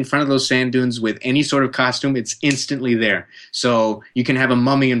someone in front of those sand dunes with any sort of costume, it's instantly there. So you can have a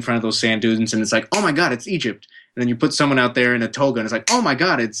mummy in front of those sand dunes, and it's like, oh my God, it's Egypt. And then you put someone out there in a toga, and it's like, oh my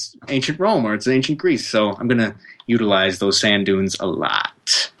God, it's ancient Rome or it's ancient Greece. So I'm going to utilize those sand dunes a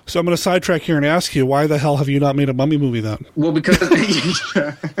lot. So I'm going to sidetrack here and ask you, why the hell have you not made a mummy movie then? Well, because...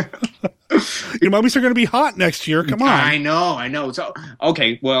 Your mummies are going to be hot next year. Come on. I know. So,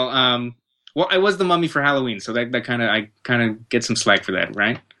 okay, well, I was the mummy for Halloween, so that I kind of get some slack for that,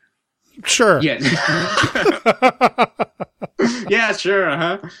 right? Sure. Yeah. Yeah,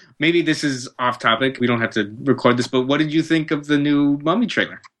 sure. Maybe this is off topic. We don't have to record this, but what did you think of the new Mummy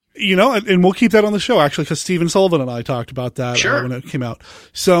trailer? You know, and we'll keep that on the show, actually, because Stephen Sullivan and I talked about that when it came out.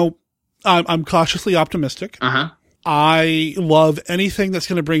 So I'm cautiously optimistic. I love anything that's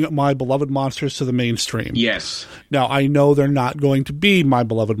going to bring my beloved monsters to the mainstream. Yes. Now, I know they're not going to be my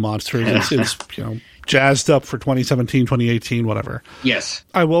beloved monsters. It's jazzed up for 2017, 2018, whatever. Yes.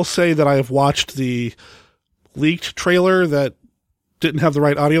 I will say that I have watched the leaked trailer that didn't have the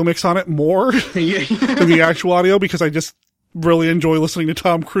right audio mix on it more than the actual audio, because I just really enjoy listening to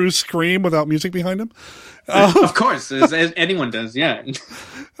Tom Cruise scream without music behind him. Of course, as anyone does, yeah.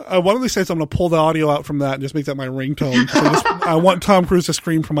 One of these days I'm going to pull the audio out from that and just make that my ringtone. I want Tom Cruise to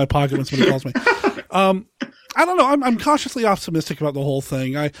scream from my pocket when somebody calls me. I don't know. I'm cautiously optimistic about the whole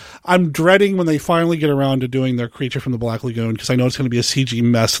thing. I'm dreading when they finally get around to doing their Creature from the Black Lagoon, because I know it's going to be a CG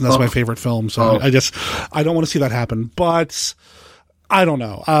mess, and that's my favorite film. So I don't want to see that happen. But I don't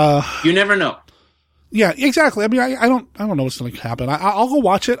know. You never know. Yeah, exactly. I mean, I don't know what's going to happen. I'll go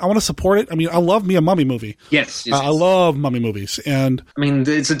watch it. I want to support it. I mean, I love me a mummy movie. Yes. I love mummy movies, and I mean,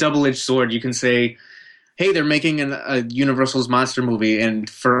 it's a double-edged sword. You can say, hey, they're making a Universal's monster movie, and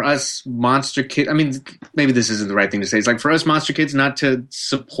for us monster kids, I mean, maybe this isn't the right thing to say. It's like, for us monster kids not to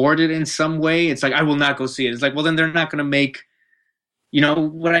support it in some way, it's like, I will not go see it. It's like, well, then they're not going to make, you know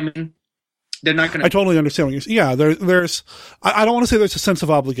what I mean? They're not going to... I totally understand what you're saying. Yeah, there's... I don't want to say there's a sense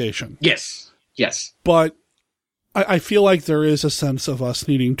of obligation. Yes. But I feel like there is a sense of us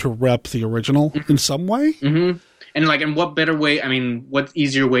needing to rep the original in some way. Mm-hmm. And like, in what better way? I mean, what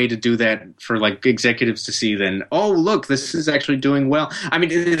easier way to do that for like executives to see than, oh, look, this is actually doing well. I mean,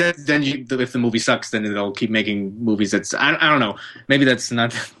 then if the movie sucks, then they'll keep making movies. That's I don't know. Maybe that's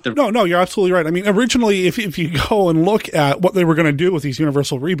not the. No, you're absolutely right. I mean, originally, if you go and look at what they were going to do with these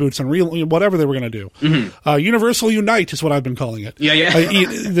Universal reboots and whatever they were going to do, Universal Unite is what I've been calling it. Yeah.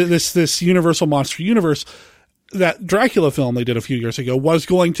 This Universal Monster Universe. That Dracula film they did a few years ago was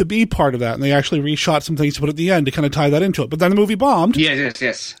going to be part of that, and they actually reshot some things to put at the end to kind of tie that into it. But then the movie bombed.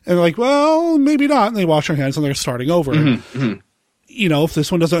 Yes. And they're like, well, maybe not. And they wash their hands and they're starting over. You know, if this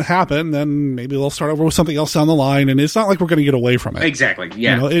one doesn't happen, then maybe they'll start over with something else down the line. And it's not like we're going to get away from it. Exactly.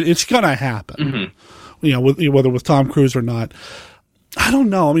 Yeah. You know, it's going to happen. You know, whether with Tom Cruise or not. I don't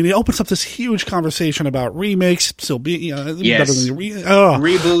know. I mean, it opens up this huge conversation about remakes still being better than the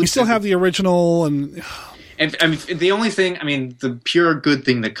reboots. You still have the original and. And I mean, the only thing, I mean, the pure good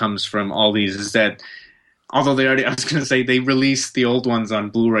thing that comes from all these is that, although I was going to say they released the old ones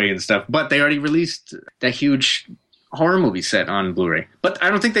on Blu-ray and stuff, but they already released that huge horror movie set on Blu-ray. But I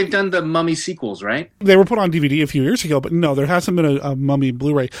don't think they've done the Mummy sequels, right? They were put on DVD a few years ago, but no, there hasn't been a Mummy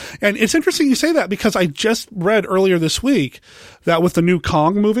Blu-ray. And it's interesting you say that, because I just read earlier this week that with the new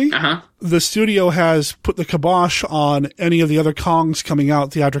Kong movie, the studio has put the kibosh on any of the other Kongs coming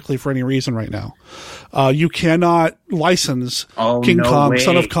out theatrically for any reason right now. You cannot license King Kong,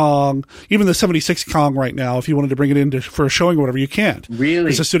 Son of Kong, even the 76 Kong right now. If you wanted to bring it in for a showing or whatever, you can't. Really?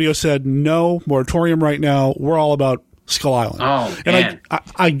 Because the studio said, no, moratorium right now. We're all about Skull Island. Oh, and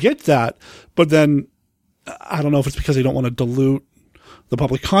I get that, but then I don't know if it's because they don't want to dilute the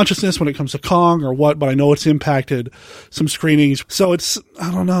public consciousness when it comes to Kong or what, but I know it's impacted some screenings. So it's,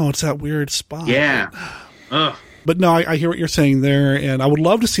 I don't know, it's that weird spot. Yeah. Ugh. But no, I hear what you're saying there, and I would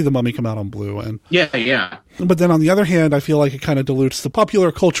love to see The Mummy come out on Blue. And Yeah. But then on the other hand, I feel like it kind of dilutes the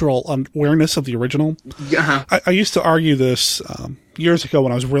popular cultural awareness of the original. Uh-huh. I used to argue this years ago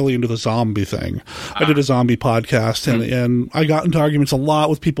when I was really into the zombie thing. I did a zombie podcast, and I got into arguments a lot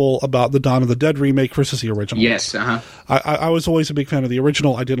with people about the Dawn of the Dead remake versus the original. Yes, I was always a big fan of the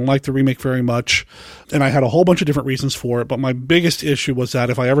original. I didn't like the remake very much, and I had a whole bunch of different reasons for it, but my biggest issue was that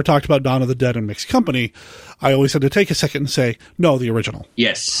if I ever talked about Dawn of the Dead in mixed company, I always had to take a second and say, no, the original.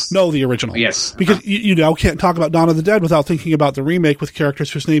 Yes. No, the original. Yes. Because you now can't talk about Dawn of the Dead without thinking about the remake with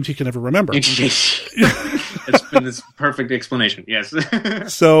characters whose names you can never remember. It's been this perfect explanation. Yes.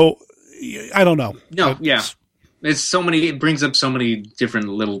 So, I don't know. No, yeah. It's so many, it brings up so many different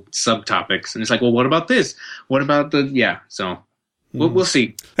little subtopics. And it's like, well, what about this? What about the, yeah. So, we'll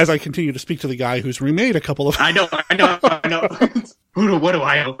see. As I continue to speak to the guy who's remade a couple of... I know. What do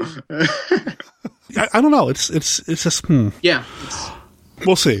I know? I don't know. It's just, Yeah.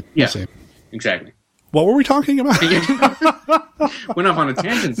 We'll see. Yeah. We'll see. Exactly. What were we talking about? Went off on a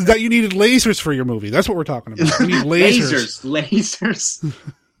tangent. That you needed lasers for your movie. That's what we're talking about. You need lasers. Lasers.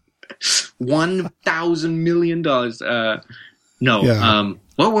 $1,000 million. No. Yeah.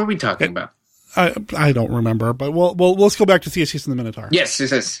 What were we talking about? I don't remember, but let's go back to Theseus and the Minotaur.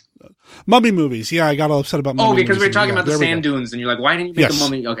 Yes. Mummy movies. Yeah, I got all upset about mummy movies. Because we were talking about the sand dunes, and you're like, why didn't you make the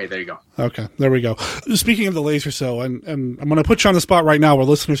mummy? Okay, there you go. Okay, there we go. Speaking of the laser show, and I'm going to put you on the spot right now where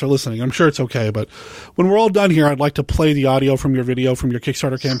listeners are listening. I'm sure it's okay, but when we're all done here, I'd like to play the audio from your video from your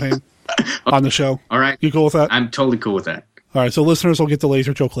Kickstarter campaign on the show. All right. You cool with that? I'm totally cool with that. All right, so listeners will get the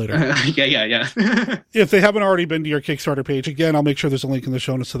laser joke later. Yeah. If they haven't already been to your Kickstarter page, again, I'll make sure there's a link in the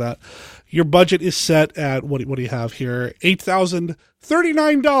show notes to that. Your budget is set at, what do you have here?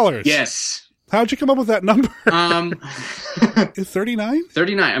 $8,039. Yes. How'd you come up with that number? 39?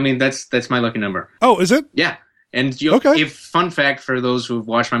 39. I mean, that's my lucky number. Oh, is it? Yeah. And if fun fact for those who've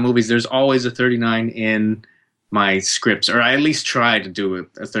watched my movies, there's always a 39 in my scripts, or I at least try to do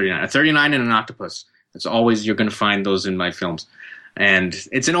a 39. A 39 and an octopus. It's always, you're going to find those in my films. And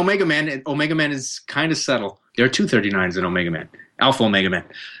it's an Omega Man. Omega Man is kind of subtle. There are two 39s in Omega Man. Alpha Omega Man.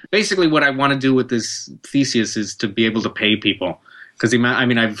 Basically, what I want to do with this Theseus is to be able to pay people. Because,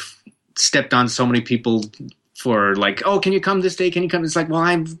 I've stepped on so many people for like, oh, can you come this day? Can you come? It's like,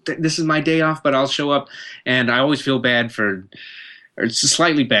 well, this is my day off, but I'll show up. And I always feel bad or it's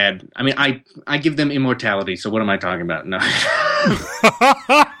slightly bad. I mean, I give them immortality, so what am I talking about? No.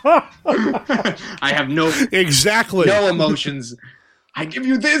 I have no emotions. I give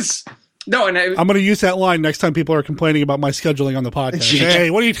you this. No, and I'm going to use that line next time people are complaining about my scheduling on the podcast.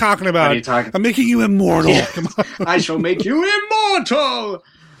 Hey, what are you talking about? I'm making you immortal. Yeah. Come on. I shall make you immortal.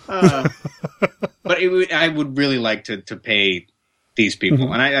 But I would really like to pay these people.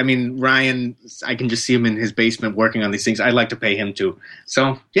 Mm-hmm. And I mean, Ryan, I can just see him in his basement working on these things. I'd like to pay him too.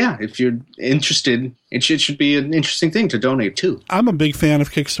 So, yeah, if you're interested, it should be an interesting thing to donate to. I'm a big fan of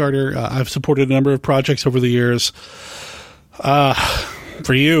Kickstarter. I've supported a number of projects over the years.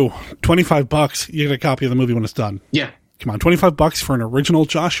 For you, $25, you get a copy of the movie when it's done. Yeah. Come on, $25 for an original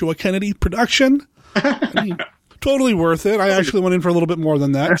Joshua Kennedy production? I mean, totally worth it. I actually went in for a little bit more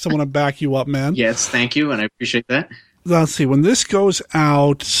than that because I want to back you up, man. Yes, thank you, and I appreciate that. Let's see. When this goes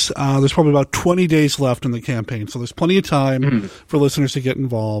out, there's probably about 20 days left in the campaign, so there's plenty of time for listeners to get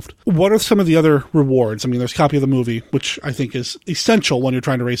involved. What are some of the other rewards? I mean, there's a copy of the movie, which I think is essential when you're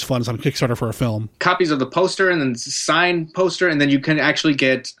trying to raise funds on Kickstarter for a film. Copies of the poster and then signed poster, and then you can actually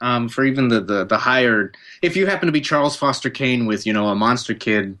get, for even the higher, if you happen to be Charles Foster Kane with, a Monster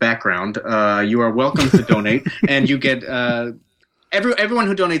Kid background, you are welcome to donate, and you get... Everyone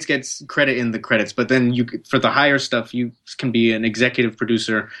who donates gets credit in the credits, but then for the higher stuff, you can be an executive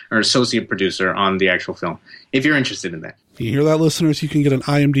producer or associate producer on the actual film, if you're interested in that. You hear that, listeners? You can get an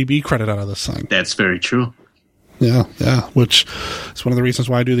IMDb credit out of this thing. That's very true. Yeah, which is one of the reasons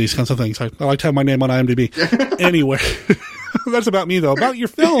why I do these kinds of things. I like to have my name on IMDb. Anyway, that's about me, though. About your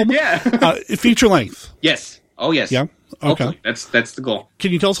film. Yeah. Feature length. Yes. Oh, yes. Yeah? Okay. Hopefully. That's the goal.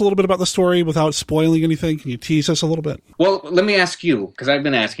 Can you tell us a little bit about the story without spoiling anything? Can you tease us a little bit? Well, let me ask you, because I've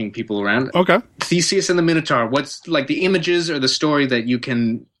been asking people around. Okay. Theseus and the Minotaur, what's like the images or the story that you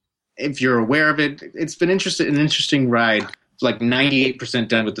can, if you're aware of it, it's been an interesting ride. Like 98%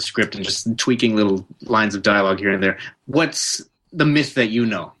 done with the script and just tweaking little lines of dialogue here and there. What's the myth that you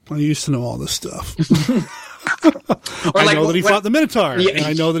know? I used to know all this stuff. I know that he fought the Minotaur. Yeah. And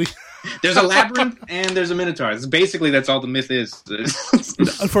I know that he... There's a labyrinth and there's a minotaur. That's all the myth is.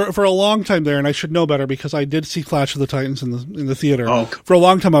 For a long time there, and I should know better because I did see Clash of the Titans in the theater. Oh. For a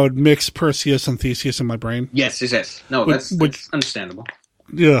long time, I would mix Perseus and Theseus in my brain. Yes. No, that's understandable.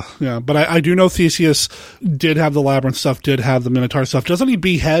 Yeah. But I do know Theseus did have the labyrinth stuff, did have the minotaur stuff. Doesn't he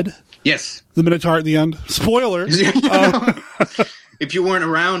behead? Yes. The minotaur at the end? Spoiler! If you weren't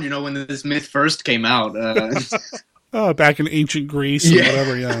around, when this myth first came out. Back in ancient Greece and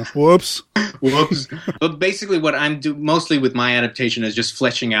whatever, yeah. Whoops. But basically what I'm doing mostly with my adaptation is just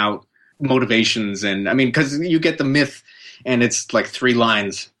fleshing out motivations. And, because you get the myth and it's like 3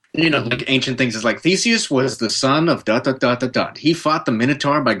 lines. Like ancient things is like, Theseus was the son of ... He fought the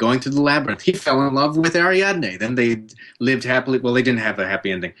Minotaur by going through the labyrinth. He fell in love with Ariadne. Then they lived happily. Well, they didn't have a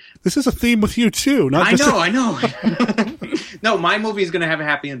happy ending. This is a theme with you, too. I know. No, my movie is going to have a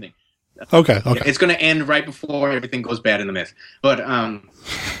happy ending. Okay. It's going to end right before everything goes bad in the myth. But,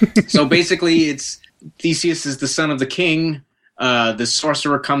 so basically it's Theseus is the son of the king. The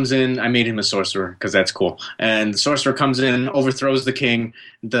sorcerer comes in. I made him a sorcerer because that's cool. And the sorcerer comes in, overthrows the king.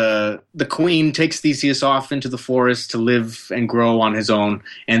 The queen takes Theseus off into the forest to live and grow on his own.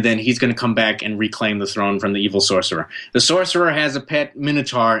 And then he's going to come back and reclaim the throne from the evil sorcerer. The sorcerer has a pet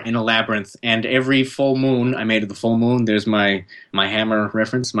minotaur in a labyrinth. And every full moon, I made it the full moon. There's my hammer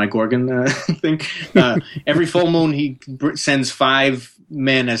reference, my Gorgon thing. Every full moon, he sends 5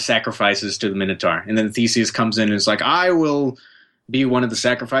 men as sacrifices to the minotaur. And then Theseus comes in and is like, I will be one of the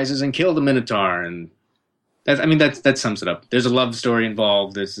sacrifices and kill the minotaur. And that sums it up. There's a love story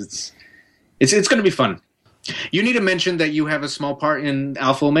involved. It's going to be fun. You need to mention that you have a small part in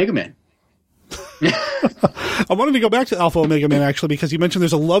Alpha Omega Man. I wanted to go back to Alpha Omega Man, actually, because you mentioned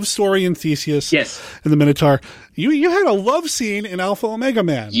there's a love story in Theseus. Yes. And the Minotaur. You had a love scene in Alpha Omega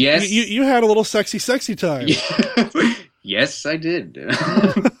Man. Yes. You had a little sexy time. Yes, I did.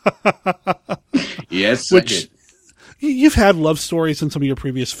 Yes, I did. You've had love stories in some of your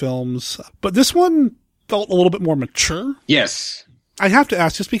previous films, but this one felt a little bit more mature. Yes. I have to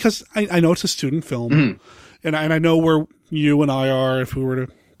ask, just because I know it's a student film, and I know where you and I are if we were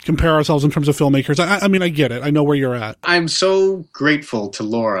to compare ourselves in terms of filmmakers. I get it. I know where you're at. I'm so grateful to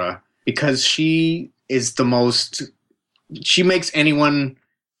Laura because she is she makes anyone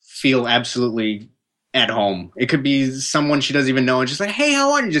feel absolutely at home. It could be someone she doesn't even know and just like, hey,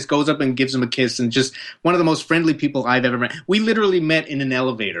 how are you? Just goes up and gives them a kiss, and just one of the most friendly people I've ever met. We literally met in an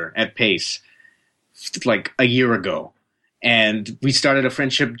elevator at Pace like a year ago. And we started a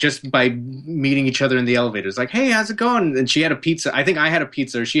friendship just by meeting each other in the elevator. It's like, hey, how's it going? And she had a pizza. I think I had a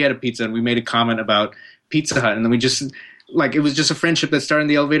pizza or she had a pizza, and we made a comment about Pizza Hut. And then we just, it was just a friendship that started in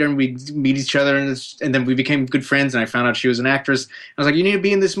the elevator, and we'd meet each other, and then we became good friends, and I found out she was an actress. I was like, you need to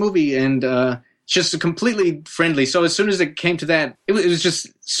be in this movie. And just completely friendly. So as soon as it came to that, it was just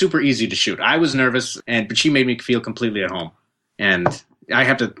super easy to shoot. I was nervous, but she made me feel completely at home. And I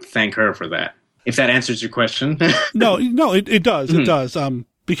have to thank her for that. If that answers your question. No, it does. It does.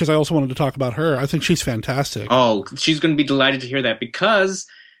 Because I also wanted to talk about her. I think she's fantastic. Oh, she's going to be delighted to hear that because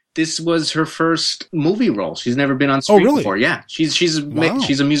this was her first movie role. She's never been on screen before. Yeah, she's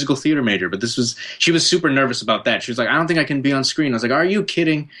a musical theater major, but she was super nervous about that. She was like, I don't think I can be on screen. I was like, are you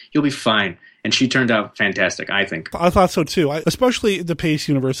kidding? You'll be fine. And she turned out fantastic, I think. I thought so, too. Especially at the Pace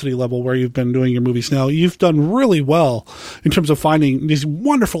University level where you've been doing your movies now. You've done really well in terms of finding these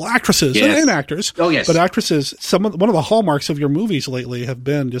wonderful actresses and actors. Oh, yes. But actresses, one of the hallmarks of your movies lately have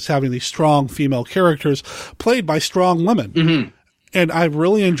been just having these strong female characters played by strong women. Mm-hmm. And I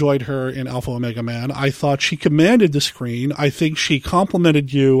really enjoyed her in Alpha Omega Man. I thought she commanded the screen. I think she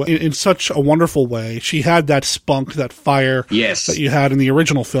complimented you in such a wonderful way. She had that spunk, that fire that you had in the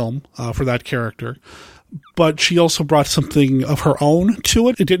original film for that character. But she also brought something of her own to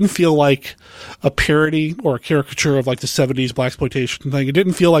it. It didn't feel like a parody or a caricature of like the 70s blaxploitation thing. It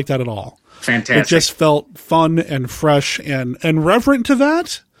didn't feel like that at all. Fantastic. It just felt fun and fresh and reverent to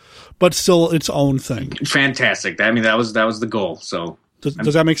that, but still its own thing. Fantastic. That was the goal. So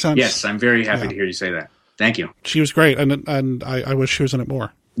does that make sense? Yes, I'm very happy to hear you say that. Thank you. She was great, and I wish she was in it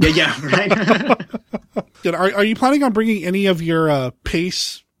more. Yeah, right. Are you planning on bringing any of your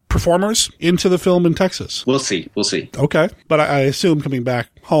Pace performers into the film in Texas? We'll see. Okay, but I assume coming back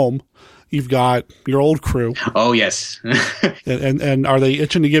home, you've got your old crew. Oh, yes. and are they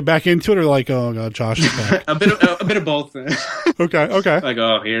itching to get back into it, or like, oh God, Josh is back? a bit of both. Okay. Like,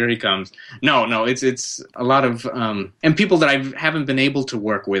 oh, here he comes. No, it's a lot of and people that I haven't been able to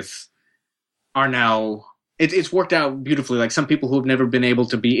work with are now. It's worked out beautifully. Like some people who have never been able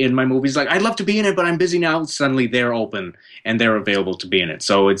to be in my movies, like I'd love to be in it, but I'm busy now. Suddenly they're open and they're available to be in it.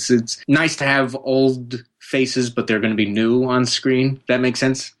 So it's nice to have old faces, but they're going to be new on screen. That makes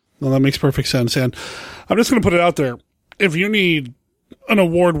sense. Well, that makes perfect sense. And I'm just going to put it out there. If you need an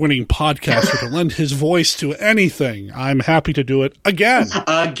award-winning podcaster to lend his voice to anything, I'm happy to do it again.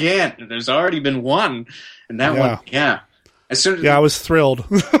 Again. There's already been one. And that one, As soon as, I was thrilled.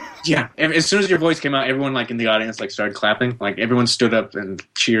 Yeah. As soon as your voice came out, everyone like in the audience like started clapping. Like everyone stood up and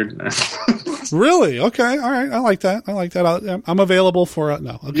cheered. Really? Okay. All right. I like that. I'm available for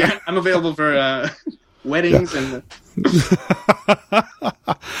no. Okay. Yeah, I'm available for weddings and.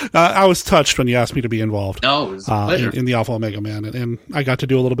 I was touched when you asked me to be involved. No, it was a pleasure. In the Alpha Omega Man, and I got to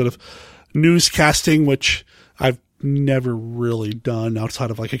do a little bit of newscasting, which I've never really done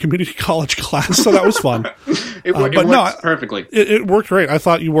outside of like a community college class, so that was fun. It worked perfectly. It worked great. I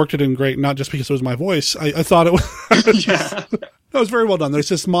thought you worked it in great, not just because it was my voice. I thought it was. That was very well done. There's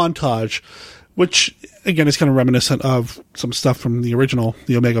this montage, which again is kind of reminiscent of some stuff from the original,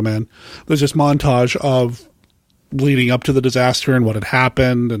 the Omega Man. There's this montage of leading up to the disaster and what had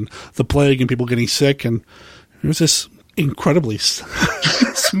happened and the plague and people getting sick, and there's this incredibly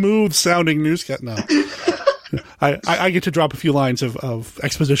smooth sounding newscast. No. I get to drop a few lines of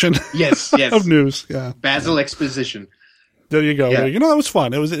exposition. Yes. Of news. Yeah. Basil exposition. There you go. Yeah. That was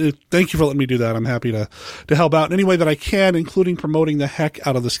fun. Thank you for letting me do that. I'm happy to help out in any way that I can, including promoting the heck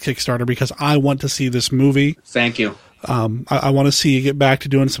out of this Kickstarter because I want to see this movie. Thank you. I want to see you get back to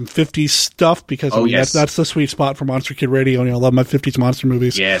doing some 50s stuff because that's the sweet spot for Monster Kid Radio. I love my 50s monster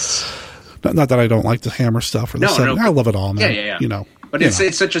movies. Yes. Not that I don't like the Hammer stuff or the 70s. I love it all, man. Yeah. But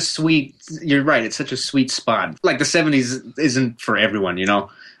it's such a sweet. You're right. It's such a sweet spot. Like the 70s isn't for everyone,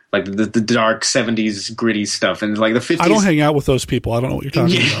 like the dark 70s gritty stuff, and like the 50s. I don't hang out with those people. I don't know what you're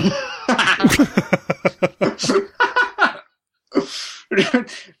talking about.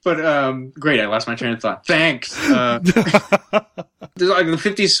 But great. I lost my train of thought. Thanks. There's like the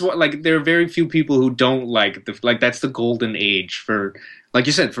 50s. Like there are very few people who don't like that's the golden age for, like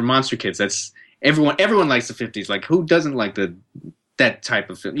you said, for monster kids. That's everyone. Everyone likes the 50s. Like who doesn't like that type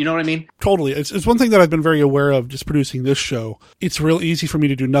of film? You know what I mean? Totally. It's one thing that I've been very aware of just producing this show. It's real easy for me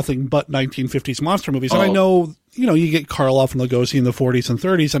to do nothing but 1950s monster movies. And I know, you get Karloff and Lugosi in the 40s and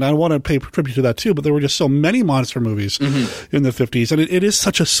 30s, and I want to pay tribute to that too, but there were just so many monster movies in the 50s. And it is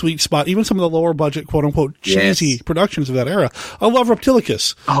such a sweet spot. Even some of the lower budget, quote unquote, cheesy productions of that era. I love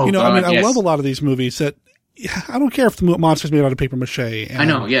Reptilicus. I love a lot of these movies that I don't care if the monster's made out of paper mache. And, I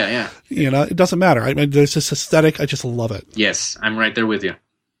know, yeah. It doesn't matter. I mean, there's this aesthetic. I just love it. Yes, I'm right there with you.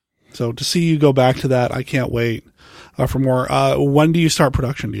 So to see you go back to that, I can't wait for more. When do you start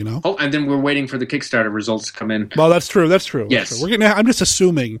production? Do you know? Oh, and then we're waiting for the Kickstarter results to come in. Well, that's true. Yes. I'm just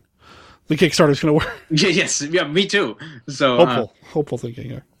assuming the Kickstarter's going to work. Yes. Yeah, me too. So hopeful thinking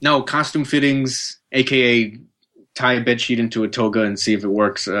here. No, costume fittings, aka tie a bedsheet into a toga and see if it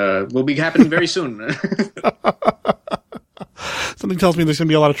works, will be happening very soon. Something tells me there's going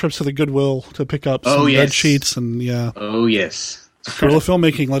to be a lot of trips to the Goodwill to pick up some bed sheets and Oh, yes. Guerrilla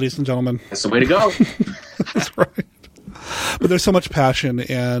filmmaking, ladies and gentlemen. That's the way to go. That's right. But there's so much passion,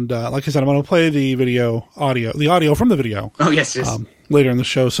 and like I said, I'm going to play the audio from the video. Oh, yes. Later in the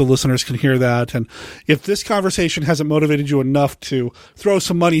show, so listeners can hear that. And if this conversation hasn't motivated you enough to throw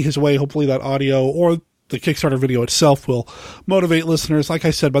some money his way, hopefully that audio or the Kickstarter video itself will motivate listeners. Like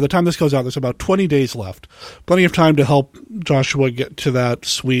I said, by the time this goes out, there's about 20 days left. Plenty of time to help Joshua get to that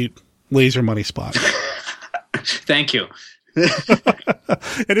sweet laser money spot. Thank you.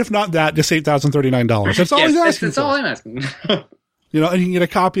 And if not that, just $8,039. That's all he's asking. That's all I'm asking. And you can get a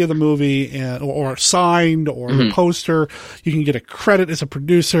copy of the movie or signed or the poster. You can get a credit as a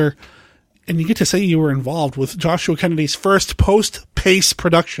producer. And you get to say you were involved with Joshua Kennedy's first post-pace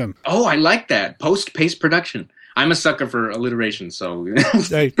production. Oh, I like that. Post-pace production. I'm a sucker for alliteration, so...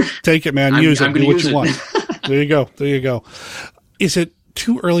 Hey, take it, man. Use it. Do what you want. There you go. Is it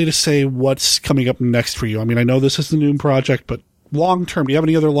too early to say what's coming up next for you? I mean, I know this is the new project, but long-term, do you have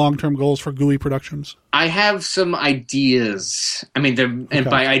any other long-term goals for GUI Productions? I have some ideas. I mean, and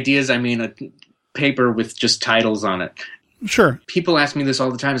by ideas, I mean a paper with just titles on it. Sure. People ask me this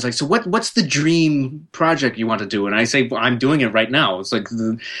all the time. It's like, so what's the dream project you want to do? And I say, well, I'm doing it right now. It's like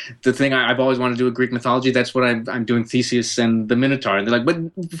the thing I've always wanted to do with Greek mythology. That's what I'm doing, Theseus and the Minotaur. And they're like, but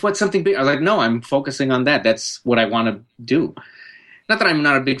what's something big? I was like, no, I'm focusing on that. That's what I want to do. Not that I'm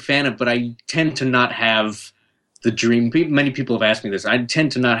not a big fan of, but I tend to not have the dream. Many people have asked me this. I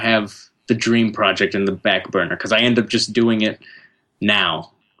tend to not have the dream project in the back burner because I end up just doing it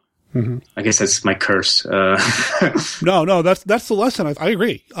now. Mm-hmm. I guess that's my curse. No, that's the lesson. I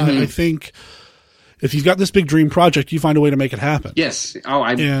agree. I think if you've got this big dream project, you find a way to make it happen. Yes. Oh,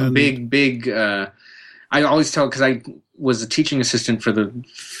 I'm a big. I always tell, because I was a teaching assistant for the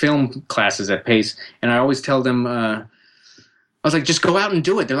film classes at Pace, and I always tell them, I was like, just go out and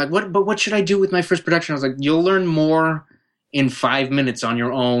do it. They're like, what should I do with my first production? I was like, you'll learn more in 5 minutes on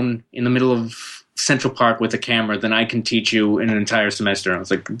your own in the middle of Central Park with a camera than I can teach you in an entire semester. I was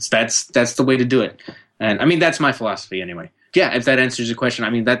like, that's the way to do it. And I mean, that's my philosophy anyway. Yeah, if that answers your question, I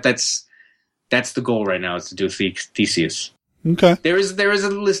mean, that's the goal right now, is to do Theseus. Okay. There is a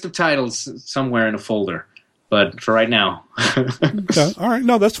list of titles somewhere in a folder, but for right now. Okay. All right.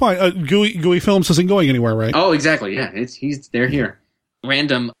 No, that's fine. Gooey Films isn't going anywhere, right? Oh, exactly. Yeah, they're here.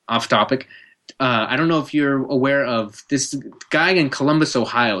 Random off topic. I don't know if you're aware of this guy in Columbus,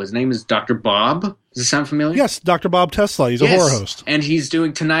 Ohio. His name is Dr. Bob. Does it sound familiar? Yes, Dr. Bob Tesla. He's a horror host. And he's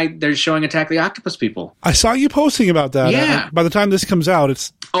doing tonight, they're showing Attack the Octopus People. I saw you posting about that. Yeah. By the time this comes out,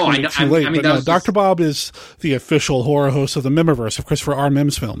 it's too late. I mean, but no, Dr. Bob is the official horror host of the Mimiverse of Christopher R.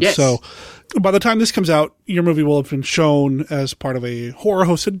 Mims films. Yes. So by the time this comes out, your movie will have been shown as part of a horror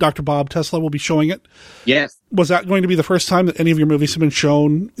hosted. Dr. Bob Tesla will be showing it. Yes. Was that going to be the first time that any of your movies have been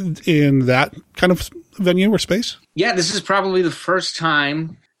shown in that kind of venue or space? Yeah, this is probably the first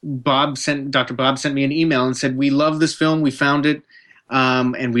time Dr. Bob sent me an email and said, we love this film, we found it,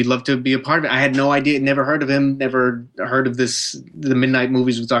 and we'd love to be a part of it. I had no idea, never heard of him, never heard of the Midnight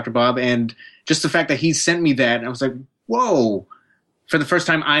Movies with Dr. Bob, and just the fact that he sent me that, I was like, whoa. For the first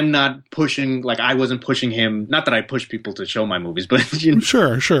time, I'm not pushing, like I wasn't pushing him. Not that I push people to show my movies, but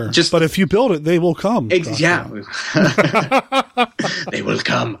Sure. But if you build it, they will come. Yeah. They will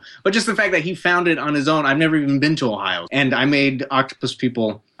come. But just the fact that he found it on his own, I've never even been to Ohio. And I made Octopus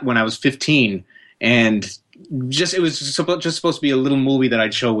People when I was 15. And it was just supposed to be a little movie that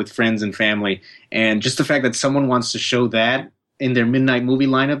I'd show with friends and family. And just the fact that someone wants to show that in their midnight movie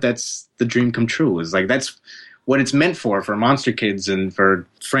lineup, that's the dream come true. It's like, that's what it's meant for monster kids and for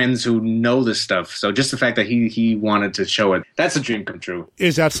friends who know this stuff. So just the fact that he wanted to show it, that's a dream come true.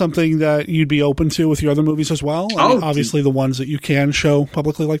 Is that something that you'd be open to with your other movies as well? I mean, obviously the ones that you can show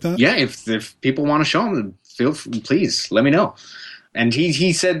publicly like that? Yeah, if people want to show them, please let me know. And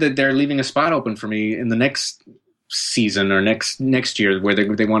he said that they're leaving a spot open for me in the next season or next year where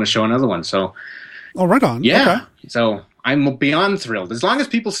they want to show another one. So, oh, right on. Yeah. Okay. So I'm beyond thrilled. As long as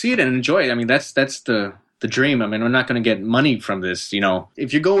people see it and enjoy it, I mean, that's the dream. I mean, we're not going to get money from this. You know,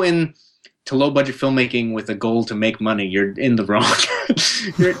 if you go in to low budget filmmaking with a goal to make money, you're in the wrong.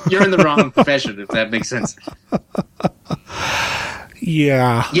 you're in the wrong profession, if that makes sense.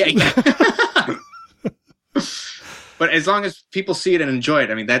 Yeah. But as long as people see it and enjoy it,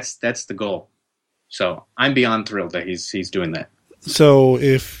 I mean, that's the goal. So I'm beyond thrilled that he's doing that. So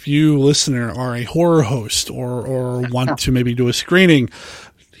if you, listener, are a horror host or want to maybe do a screening,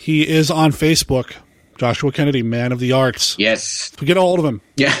 he is on Facebook. Joshua Kennedy, Man of the Arts. Yes. We get a hold of him.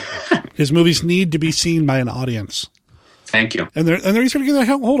 Yeah. His movies need to be seen by an audience. Thank you. And they're easy to get a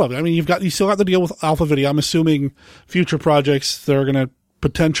hold of. I mean, you still got the deal with Alpha Video. I'm assuming future projects, they're going to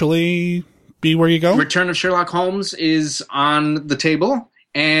potentially be where you go. Return of Sherlock Holmes is on the table,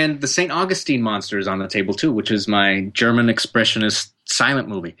 and the St. Augustine Monster is on the table too, which is my German expressionist silent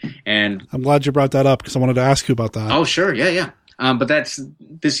movie. And I'm glad you brought that up because I wanted to ask you about that. Oh, sure. Yeah. But that's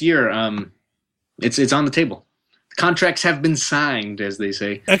this year. It's on the table. Contracts have been signed, as they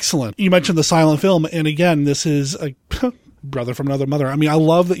say. Excellent. You mentioned the silent film, and again, this is a brother from another mother. I mean, I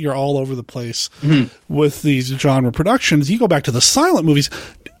love that you're all over the place with these genre productions. You go back to the silent movies.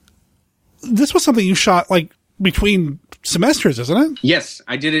 This was something you shot like between semesters, isn't it? Yes,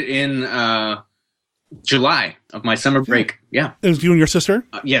 I did it in July of my summer break. Yeah. It was you and your sister?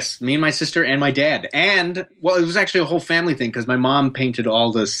 Yes, me and my sister and my dad. And, well, it was actually a whole family thing because my mom painted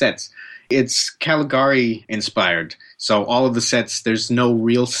all the sets. It's Caligari inspired. So all of the sets, there's no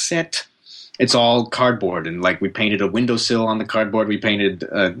real set. It's all cardboard. And like we painted a windowsill on the cardboard. We painted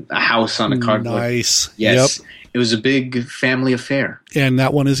a house on the cardboard. Nice. Yes. Yep. It was a big family affair. And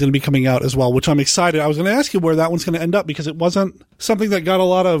that one is going to be coming out as well, which I'm excited. I was going to ask you where that one's going to end up because it wasn't something that got a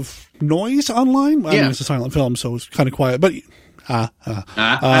lot of noise online. I mean, it's a silent film, so it was kind of quiet. But it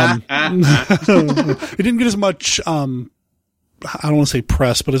didn't get as much... I don't want to say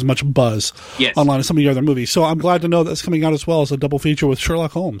press, but as much buzz online as some of your other movies. So I'm glad to know that's coming out as well as a double feature with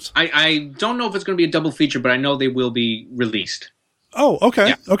Sherlock Holmes. I don't know if it's going to be a double feature, but I know they will be released. Oh, okay.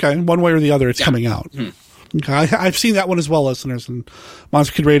 Yeah. Okay. One way or the other, it's coming out. Okay. I've seen that one as well, listeners. And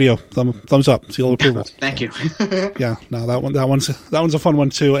Monster Kid Radio, thumbs up, seal of approval. Thank you. Yeah. No, that one's a fun one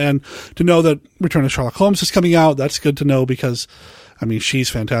too. And to know that Return of Sherlock Holmes is coming out, that's good to know because I mean, she's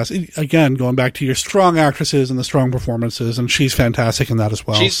fantastic. Again, going back to your strong actresses and the strong performances, and she's fantastic in that as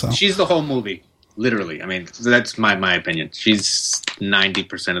well. She's the whole movie, literally. I mean, that's my opinion. She's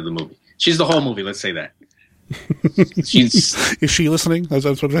 90% of the movie. She's the whole movie, let's say that. Is she listening? That's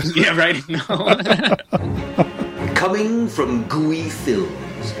what it is? Yeah, right. No. Coming from Gooey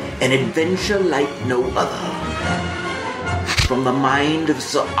Films, an adventure like no other. From the mind of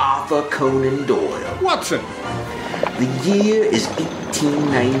Sir Arthur Conan Doyle. Watson! The year is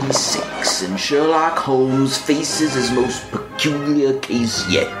 1896, and Sherlock Holmes faces his most peculiar case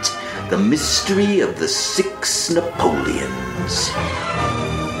yet, the mystery of the 6 Napoleons.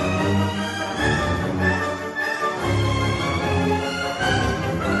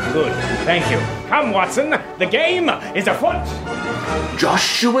 Good. Thank you. Come, Watson. The game is afoot.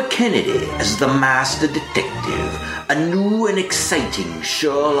 Joshua Kennedy as the master detective, a new and exciting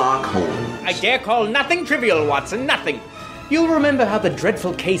Sherlock Holmes. I dare call nothing trivial, Watson. Nothing. You'll remember how the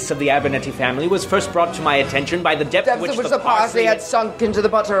dreadful case of the Abernethy family was first brought to my attention by the depth at which the parsley had sunk into the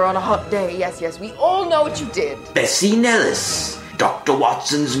butter on a hot day. Yes, we all know what you did. Bessie Nellis, Dr.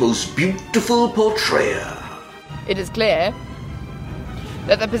 Watson's most beautiful portrayer. It is clear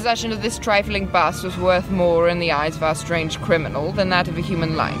that the possession of this trifling bust was worth more in the eyes of our strange criminal than that of a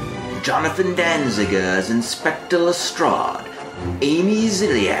human life. Jonathan Danziger as Inspector Lestrade. Amy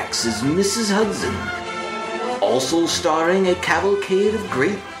Ziliax as Mrs. Hudson. Also starring a cavalcade of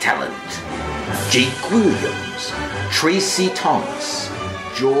great talent. Jake Williams, Tracy Thomas,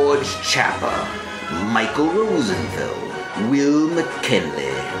 George Chapper, Michael Rosenfeld, Will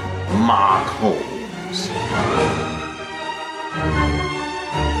McKinley, Mark Holmes.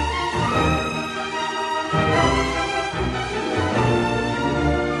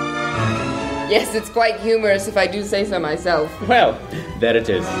 Yes, it's quite humorous if I do say so myself. Well, there it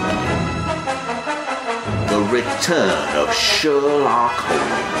is. The Return of Sherlock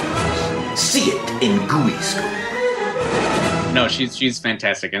Holmes. See it in Gooey School. No, she's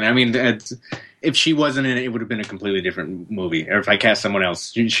fantastic, and I mean, if she wasn't in it, it would have been a completely different movie. Or if I cast someone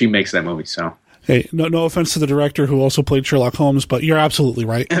else, she makes that movie. So, hey, no offense to the director who also played Sherlock Holmes, but you're absolutely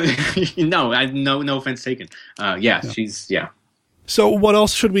right. no offense taken. She's. So what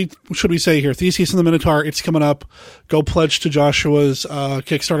else should we say here? Theseus and the Minotaur, it's coming up. Go pledge to Joshua's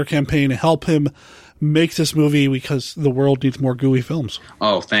Kickstarter campaign. Help him make this movie because the world needs more Gooey films.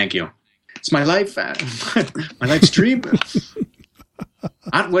 Oh, thank you. It's my life. My life's dream.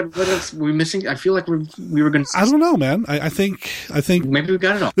 What else were we missing? I feel like we were going to... I don't know, man. I think maybe we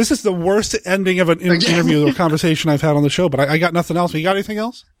got it all. This is the worst ending of an interview or conversation I've had on the show, but I got nothing else. You got anything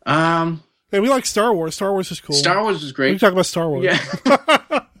else? Hey, we like Star Wars. Star Wars is cool. Star Wars was great. We can talk about Star Wars. Yeah.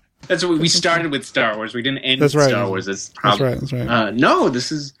 That's what we started with Star Wars. We didn't end with Star Wars. That's right. No,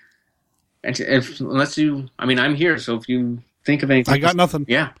 this is... Unless you... I mean, I'm here, so if you think of anything... I got nothing.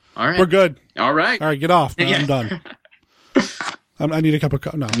 Yeah. All right. We're good. All right. Get off. Man. I'm done. I need a cup of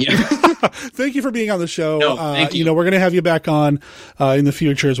coffee. No. Yeah. Thank you for being on the show. No, thank you. We're going to have you back on in the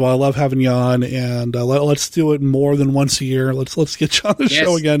future as well. I love having you on, and let's do it more than once a year. Let's get you on the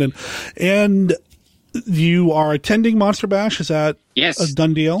show again. And you are attending Monster Bash. Is that a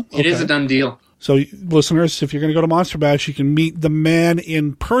done deal? It is a done deal. So, listeners, if you're going to go to Monster Bash, you can meet the man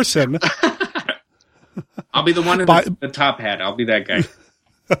in person. I'll be the one in the top hat. I'll be that guy.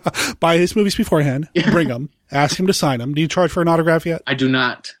 Buy his movies beforehand. Bring them. Ask him to sign them. Do you charge for an autograph yet? I do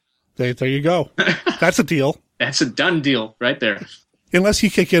not. There you go. That's a deal. That's a done deal right there. Unless you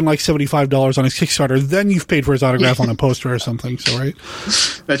kick in like $75 on his Kickstarter, then you've paid for his autograph on a poster or something. So, right?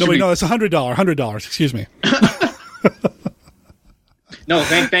 No, it's $100. $100. Excuse me. No,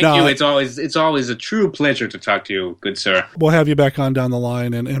 thank you. It's always a true pleasure to talk to you, good sir. We'll have you back on down the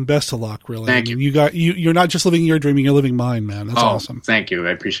line, and best of luck, really. Thank you. You're not just living your dream, you're living mine, man. That's awesome. Thank you.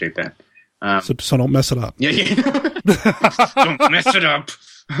 I appreciate that. So don't mess it up. Yeah. Don't mess it up.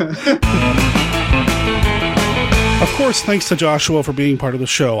 Of course, thanks to Joshua for being part of the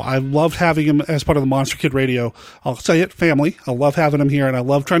show. I loved having him as part of the Monster Kid Radio. I'll say it, family. I love having him here, and I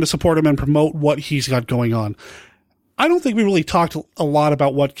love trying to support him and promote what he's got going on. I don't think we really talked a lot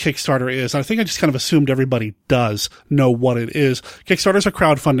about what Kickstarter is. I think I just kind of assumed everybody does know what it is. Kickstarter is a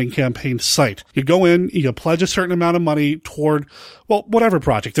crowdfunding campaign site. You go in, you pledge a certain amount of money toward, whatever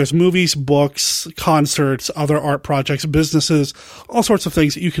project. There's movies, books, concerts, other art projects, businesses, all sorts of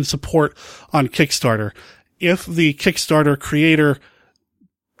things that you can support on Kickstarter. If the Kickstarter creator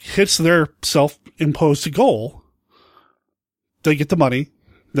hits their self-imposed goal, they get the money.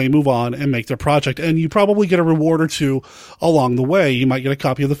 They move on and make their project. And you probably get a reward or two along the way. You might get a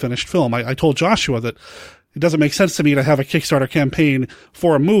copy of the finished film. I told Joshua that it doesn't make sense to me to have a Kickstarter campaign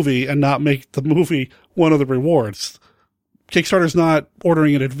for a movie and not make the movie one of the rewards. Kickstarter's not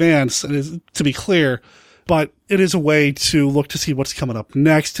ordering in advance, to be clear, but it is a way to look to see what's coming up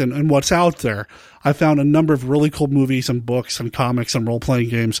next and what's out there. I found a number of really cool movies and books and comics and role-playing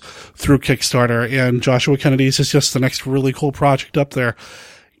games through Kickstarter, and Joshua Kennedy's is just the next really cool project up there.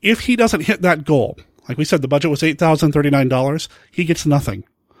 If he doesn't hit that goal, Like we said, the budget was $8,039. He gets nothing.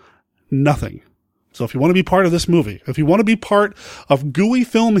 Nothing. So if you want to be part of this movie, if you want to be part of gooey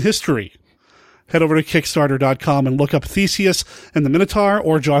film history, head over to Kickstarter.com and look up Theseus and the Minotaur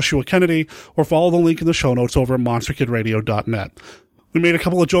or Joshua Kennedy, or follow the link in the show notes over at monsterkidradio.net. We made a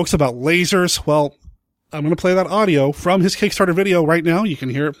couple of jokes about lasers. Well, I'm going to play that audio from his Kickstarter video right now. You can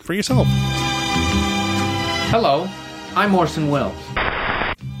hear it for yourself. Hello, I'm Orson Welles.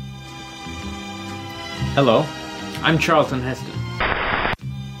 Hello, I'm Charlton Heston.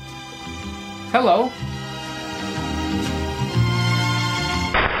 Hello.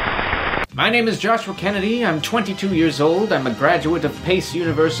 My name is Joshua Kennedy. I'm 22 years old. I'm a graduate of Pace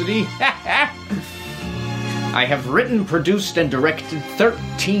University. I have written, produced, and directed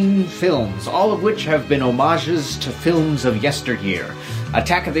 13 films, all of which have been homages to films of yesteryear.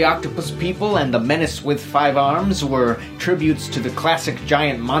 Attack of the Octopus People and The Menace with Five Arms were tributes to the classic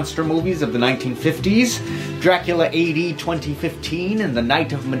giant monster movies of the 1950s. Dracula AD 2015 and The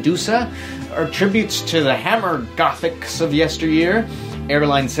Night of Medusa are tributes to the Hammer Gothics of yesteryear.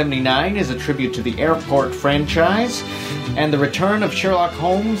 Airline 79 is a tribute to the Airport franchise. And the return of Sherlock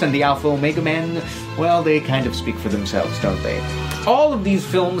Holmes and the Alpha Omega Men, well, they kind of speak for themselves, don't they? All of these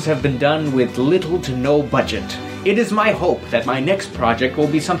films have been done with little to no budget. It is my hope that my next project will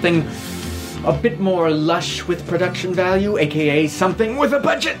be something a bit more lush with production value, aka something with a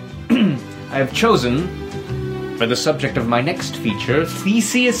budget. I have chosen, for the subject of my next feature,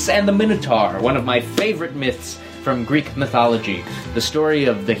 Theseus and the Minotaur, one of my favorite myths from Greek mythology. The story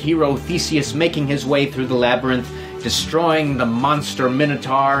of the hero Theseus making his way through the labyrinth, destroying the monster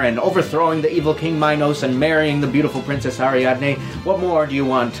Minotaur, and overthrowing the evil King Minos, and marrying the beautiful Princess Ariadne. What more do you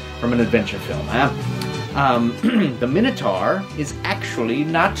want from an adventure film, huh? The Minotaur is actually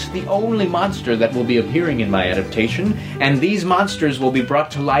not the only monster that will be appearing in my adaptation, and these monsters will be brought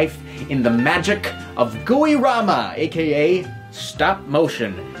to life in the magic of Gooey-Rama, aka stop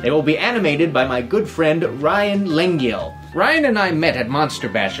motion. They will be animated by my good friend Ryan Lengyel. Ryan and I met at Monster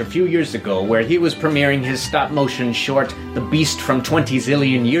Bash a few years ago, where he was premiering his stop-motion short, The Beast from 20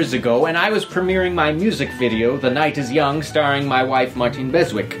 Zillion Years Ago, and I was premiering my music video, The Night is Young, starring my wife, Martine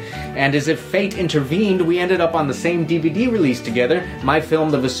Beswick. And as if fate intervened, we ended up on the same DVD release together, my film,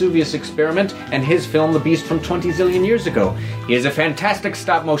 The Vesuvius Experiment, and his film, The Beast from 20 Zillion Years Ago. He is a fantastic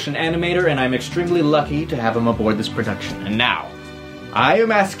stop-motion animator, and I'm extremely lucky to have him aboard this production. And now, I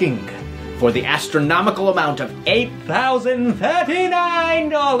am asking for the astronomical amount of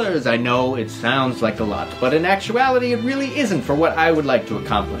 $8,039. I know it sounds like a lot, but in actuality it really isn't for what I would like to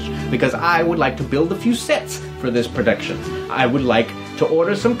accomplish, because I would like to build a few sets for this production. I would like to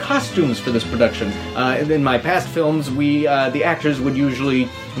order some costumes for this production. In my past films, the actors would usually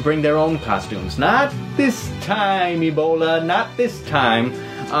bring their own costumes. Not this time, Ebola, not this time.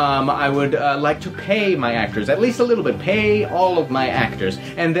 I would like to pay my actors, at least a little bit, pay all of my actors.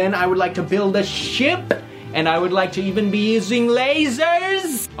 And then I would like to build a ship, and I would like to even be using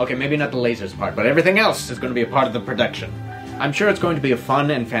lasers. Okay, maybe not the lasers part, but everything else is going to be a part of the production. I'm sure it's going to be a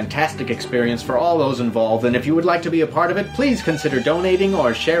fun and fantastic experience for all those involved, and if you would like to be a part of it, please consider donating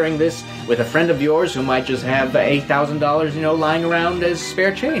or sharing this with a friend of yours who might just have $8,000, lying around as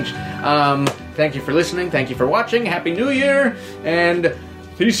spare change. Thank you for listening, thank you for watching, Happy New Year, and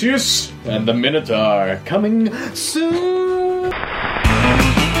Theseus and the Minotaur coming soon.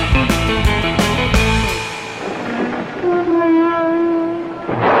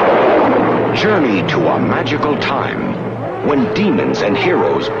 Journey to a magical time when demons and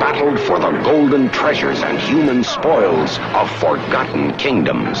heroes battled for the golden treasures and human spoils of forgotten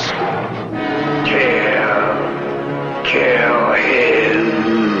kingdoms. Kill him.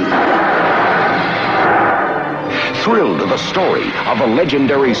 Thrilled to the story of a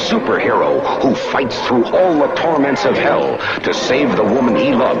legendary superhero who fights through all the torments of hell to save the woman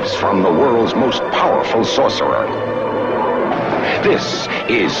he loves from the world's most powerful sorcerer. This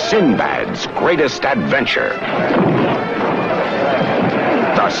is Sinbad's greatest adventure.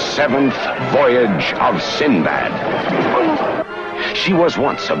 The Seventh Voyage of Sinbad. She was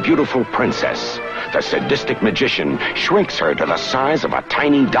once a beautiful princess. The sadistic magician shrinks her to the size of a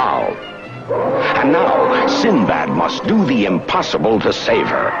tiny doll. And now, Sinbad must do the impossible to save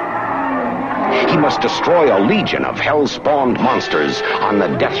her. He must destroy a legion of hell-spawned monsters on the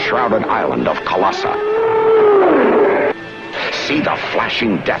death-shrouded island of Colossa. See the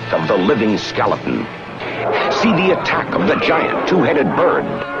flashing death of the living skeleton. See the attack of the giant two-headed bird.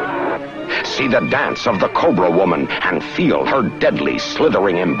 See the dance of the Cobra Woman and feel her deadly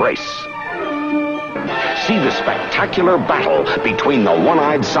slithering embrace. See the spectacular battle between the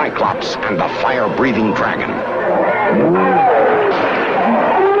one-eyed Cyclops and the fire-breathing dragon.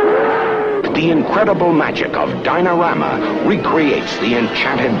 The incredible magic of Dynarama recreates the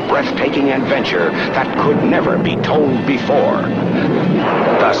enchanted, breathtaking adventure that could never be told before.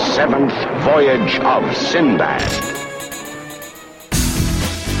 The Seventh Voyage of Sinbad.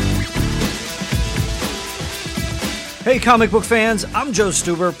 Hey comic book fans, I'm Joe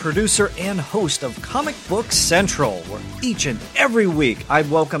Stuber, producer and host of Comic Book Central, where each and every week I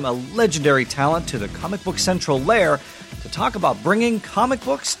welcome a legendary talent to the Comic Book Central lair to talk about bringing comic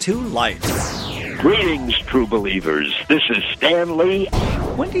books to life. Greetings, true believers. This is Stan Lee.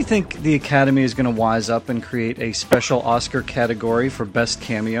 When do you think the Academy is going to wise up and create a special Oscar category for Best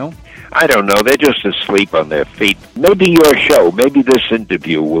Cameo? I don't know. They're just asleep on their feet. Maybe your show, maybe this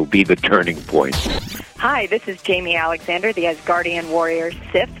interview will be the turning point. Hi, this is Jamie Alexander, the Asgardian warrior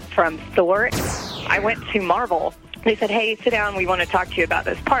Sif from Thor. I went to Marvel. They said, hey, sit down, we want to talk to you about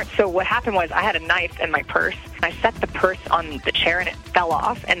this part. So what happened was I had a knife in my purse. I set the purse on the chair and it fell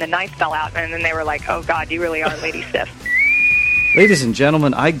off, and the knife fell out, and then they were like, oh, God, you really are Lady Sif. Ladies and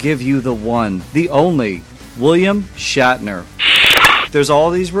gentlemen, I give you the one, the only, William Shatner. There's all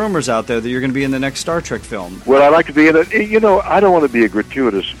these rumors out there that you're going to be in the next Star Trek film. Well, I like to be in it. You know, I don't want to be a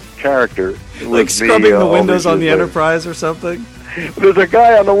gratuitous character. Like scrubbing the windows on the Enterprise or something? There's a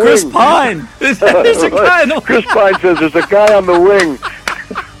guy on the wing. Chris Pine! There's a guy on the wing. Chris Pine says there's a guy on the wing.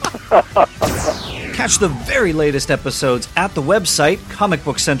 Catch the very latest episodes at the website,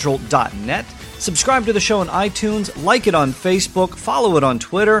 comicbookcentral.net. Subscribe to the show on iTunes, like it on Facebook, follow it on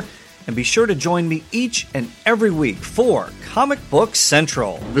Twitter, and be sure to join me each and every week for Comic Book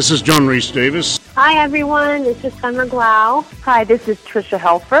Central. This is John Rhys Davis. Hi, everyone. This is Summer Glau. Hi, this is Trisha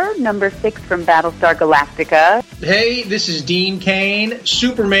Helfer, number 6 from Battlestar Galactica. Hey, this is Dean Cain,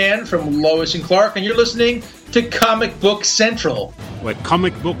 Superman from Lois and Clark, and you're listening to Comic Book Central, where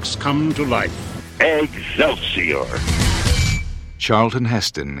comic books come to life. Excelsior! Charlton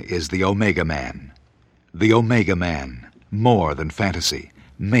Heston is the Omega Man. The Omega Man, more than fantasy,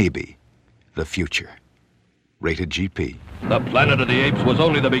 maybe the future. Rated GP. The Planet of the Apes was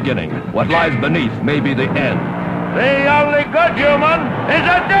only the beginning. What lies beneath may be the end. The only good human is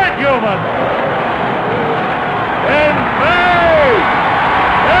a dead human. Invade!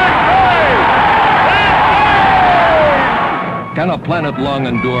 Can a planet long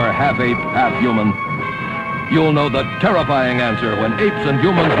endure half ape, half human? You'll know the terrifying answer when apes and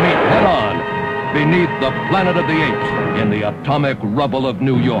humans meet head-on beneath the Planet of the Apes in the atomic rubble of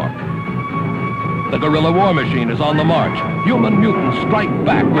New York. The guerrilla war machine is on the march. Human mutants strike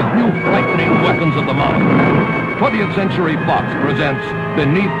back with new frightening weapons of the mind. 20th Century Fox presents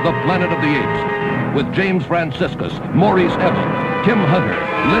Beneath the Planet of the Apes with James Franciscus, Maurice Evans, Kim Hunter,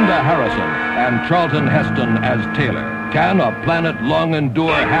 Linda Harrison, and Charlton Heston as Taylor. Can a planet long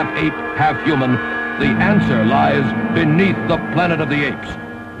endure half ape, half human? The answer lies beneath the Planet of the Apes.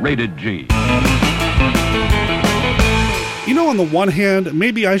 Rated G. You know, on the one hand,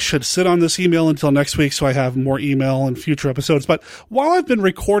 maybe I should sit on this email until next week so I have more email in future episodes. But while I've been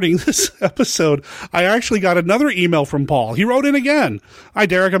recording this episode, I actually got another email from Paul. He wrote in again. Hi,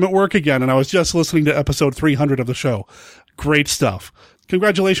 Derek. I'm at work again, and I was just listening to episode 300 of the show. Great stuff.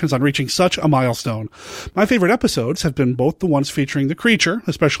 Congratulations on reaching such a milestone. My favorite episodes have been both the ones featuring the creature,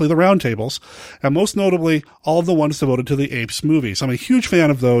 especially the roundtables, and most notably, all of the ones devoted to the Apes movies. I'm a huge fan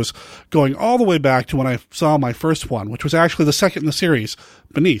of those, going all the way back to when I saw my first one, which was actually the second in the series,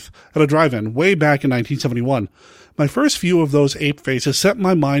 Beneath, at a drive-in way back in 1971. My first view of those ape faces set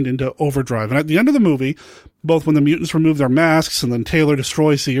my mind into overdrive, and at the end of the movie, both when the mutants remove their masks and then Taylor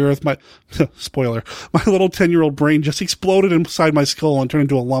destroys the Earth, spoiler, my little 10-year-old brain just exploded inside my skull and turned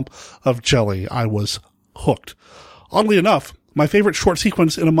into a lump of jelly. I was hooked. Oddly enough, my favorite short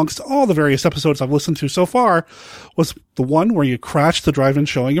sequence in amongst all the various episodes I've listened to so far was the one where you crashed the drive-in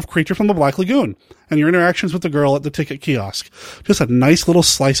showing of Creature from the Black Lagoon and your interactions with the girl at the ticket kiosk. Just a nice little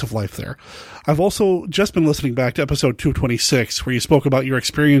slice of life there. I've also just been listening back to episode 226, where you spoke about your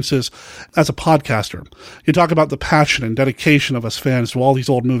experiences as a podcaster. You talk about the passion and dedication of us fans to all these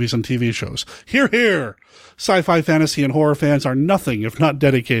old movies and TV shows. Hear, hear! Sci-fi, fantasy, and horror fans are nothing if not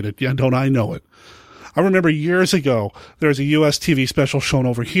dedicated. Yeah, don't I know it? I remember years ago, there was a US TV special shown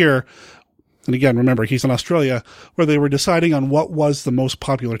over here, and again, remember, he's in Australia, where they were deciding on what was the most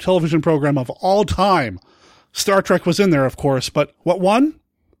popular television program of all time. Star Trek was in there, of course, but what won?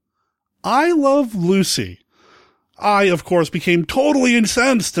 I Love Lucy. I, of course, became totally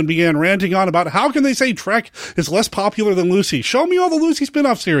incensed and began ranting on about how can they say Trek is less popular than Lucy? Show me all the Lucy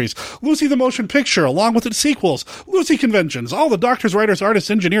spin-off series. Lucy the Motion Picture, along with its sequels. Lucy conventions. All the doctors, writers, artists,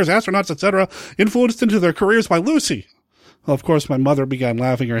 engineers, astronauts, etc. influenced into their careers by Lucy. Well, of course, my mother began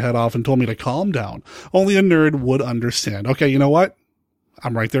laughing her head off and told me to calm down. Only a nerd would understand. Okay, you know what?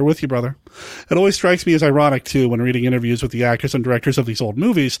 I'm right there with you, brother. It always strikes me as ironic, too, when reading interviews with the actors and directors of these old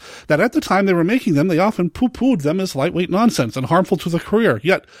movies, that at the time they were making them, they often poo-pooed them as lightweight nonsense and harmful to the career.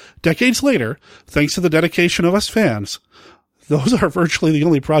 Yet, decades later, thanks to the dedication of us fans, those are virtually the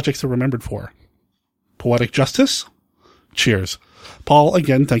only projects they're remembered for. Poetic justice? Cheers. Paul,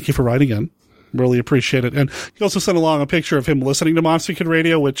 again, thank you for writing in. Really appreciate it. And he also sent along a picture of him listening to Monster Kid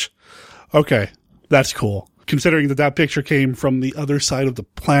Radio, which, okay, that's cool. Considering that picture came from the other side of the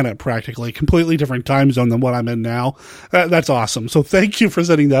planet, practically, completely different time zone than what I'm in now. That's awesome. So thank you for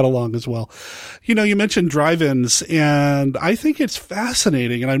sending that along as well. You know, you mentioned drive-ins, and I think it's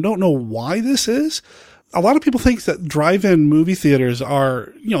fascinating, and I don't know why this is. A lot of people think that drive-in movie theaters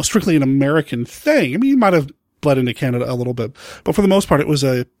are, you know, strictly an American thing. I mean, you might have bled into Canada a little bit, but for the most part, it was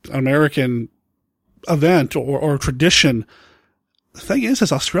an American event or tradition. The thing is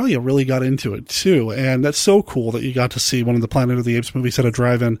Australia really got into it too, and that's so cool that you got to see one of the Planet of the Apes movies at a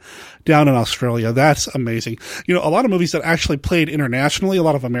drive-in down in Australia. That's amazing. You know, a lot of movies that actually played internationally, a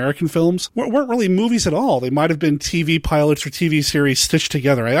lot of American films, weren't really movies at all. They might have been TV pilots or TV series stitched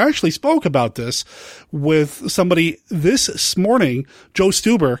together. I actually spoke about this with somebody this morning, Joe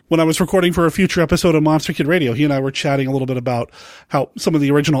Stuber, when I was recording for a future episode of Monster Kid Radio. He and I were chatting a little bit about how some of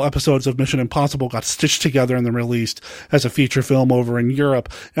the original episodes of Mission Impossible got stitched together and then released as a feature film over in Europe.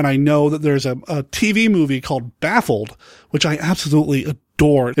 And I know that there's a TV movie called Baffled, which I absolutely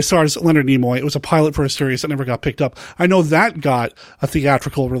adore. It stars Leonard Nimoy. It was a pilot for a series that never got picked up. I know that got a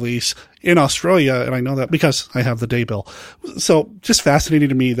theatrical release in Australia, and I know that because I have the day bill. So just fascinating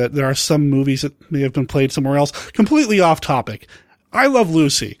to me that there are some movies that may have been played somewhere else. Completely off topic. I Love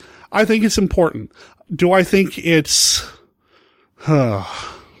Lucy. I think it's important. Do I think it's the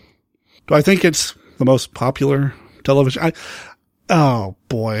most popular television? Oh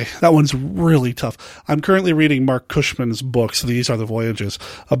boy, that one's really tough. I'm currently reading Mark Cushman's books, These Are the Voyages,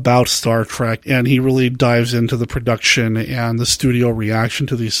 about Star Trek, and he really dives into the production and the studio reaction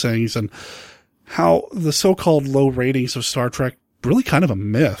to these things and how the so-called low ratings of Star Trek really kind of a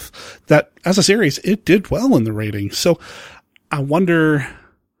myth. That as a series, it did well in the ratings. So I wonder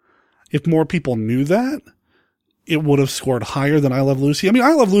if more people knew that, it would have scored higher than I Love Lucy. I mean,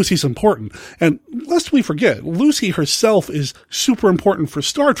 I Love Lucy is important. And lest we forget, Lucy herself is super important for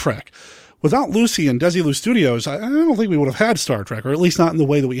Star Trek. Without Lucy and Desilu Studios, I don't think we would have had Star Trek, or at least not in the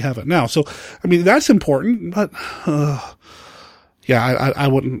way that we have it now. So, I mean, that's important, but, yeah, I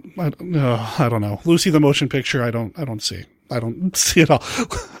wouldn't, I don't know. Lucy the motion picture, I don't see. I don't see it all.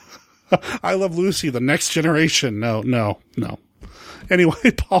 I Love Lucy, the next generation. No.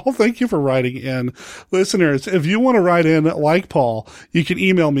 Anyway, Paul, thank you for writing in. Listeners, if you want to write in like Paul, you can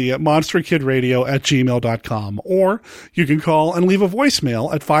email me at monsterkidradio@gmail.com, or you can call and leave a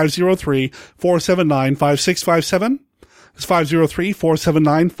voicemail at 503-479-5657. It's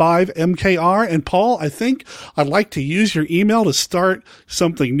 503-479-5MKR. And Paul, I think I'd like to use your email to start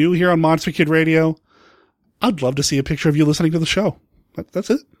something new here on Monster Kid Radio. I'd love to see a picture of you listening to the show. That's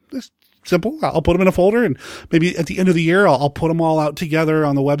it. That's simple. I'll put them in a folder, and maybe at the end of the year, I'll put them all out together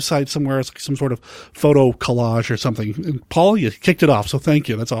on the website somewhere. It's like some sort of photo collage or something. And Paul, you kicked it off, so thank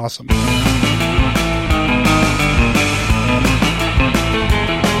you. That's awesome.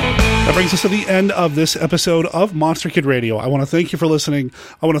 That brings us to the end of this episode of Monster Kid Radio. I want to thank you for listening.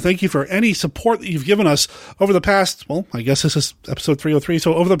 I want to thank you for any support that you've given us over the past, well, I guess this is episode 303.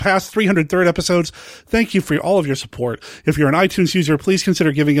 So over the past 303rd episodes, thank you for all of your support. If you're an iTunes user, please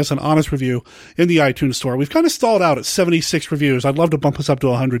consider giving us an honest review in the iTunes store. We've kind of stalled out at 76 reviews. I'd love to bump us up to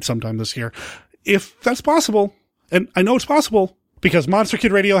 100 sometime this year. If that's possible, and I know it's possible, because Monster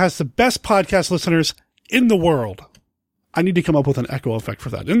Kid Radio has the best podcast listeners in the world. I need to come up with an echo effect for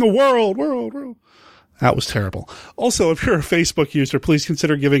that. In the world. That was terrible. Also, if you're a Facebook user, please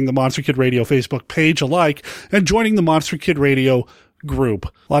consider giving the Monster Kid Radio Facebook page a like and joining the Monster Kid Radio group.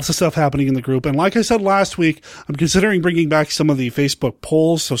 Lots of stuff happening in the group. And like I said last week, I'm considering bringing back some of the Facebook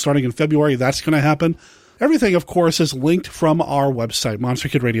polls. So starting in February, that's going to happen. Everything, of course, is linked from our website,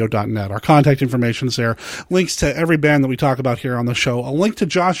 monsterkidradio.net. Our contact information is there. Links to every band that we talk about here on the show. A link to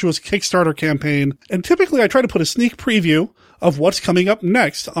Joshua's Kickstarter campaign. And typically I try to put a sneak preview of what's coming up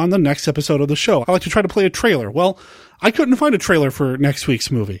next on the next episode of the show. I like to try to play a trailer. Well, I couldn't find a trailer for next week's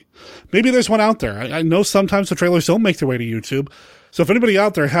movie. Maybe there's one out there. I know sometimes the trailers don't make their way to YouTube. So if anybody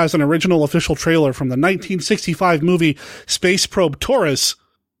out there has an original official trailer from the 1965 movie Space Probe Taurus,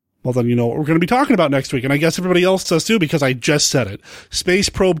 Well, then you know what we're going to be talking about next week, and I guess everybody else does too, because I just said it. Space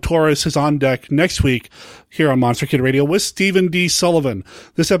Probe Taurus is on deck next week here on Monster Kid Radio with Stephen D. Sullivan.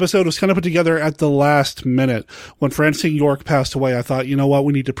 This episode was kind of put together at the last minute. When Francine York passed away, I thought, you know what,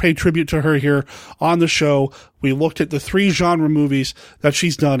 we need to pay tribute to her here on the show. We looked at the 3 genre movies that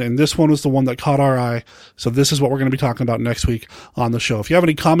she's done, and this one was the one that caught our eye. So this is what we're going to be talking about next week on the show. If you have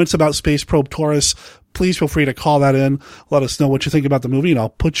any comments about Space Probe Taurus, please feel free to call that in. Let us know what you think about the movie, and I'll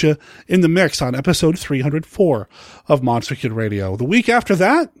put you in the mix on episode 304 of Monster Kid Radio. The week after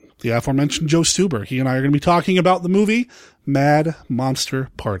that, the aforementioned Joe Stuber. He and I are going to be talking about the movie Mad Monster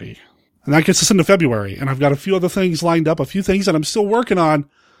Party. And that gets us into February, and I've got a few other things lined up, a few things that I'm still working on.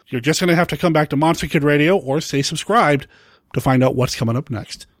 You're just going to have to come back to Monster Kid Radio or stay subscribed to find out what's coming up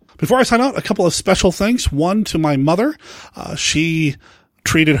next. Before I sign out, a couple of special thanks. One to my mother. She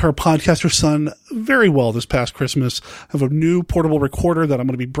treated her podcaster son very well this past Christmas. I have a new portable recorder that I'm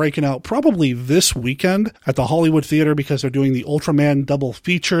going to be breaking out probably this weekend at the Hollywood Theater because they're doing the Ultraman double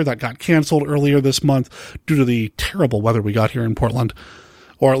feature that got canceled earlier this month due to the terrible weather we got here in Portland,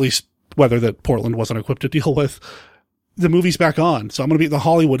 or at least weather that Portland wasn't equipped to deal with. The movie's back on, so I'm going to be at the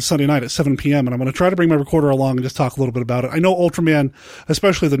Hollywood Sunday night at 7 p.m., and I'm going to try to bring my recorder along and just talk a little bit about it. I know Ultraman,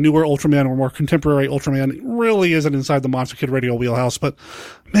 especially the newer Ultraman or more contemporary Ultraman, really isn't inside the Monster Kid Radio wheelhouse, but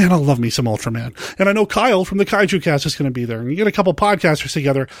man, I love me some Ultraman. And I know Kyle from the Kaiju Cast is going to be there, and you get a couple podcasters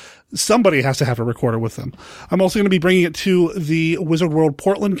together, somebody has to have a recorder with them. I'm also going to be bringing it to the Wizard World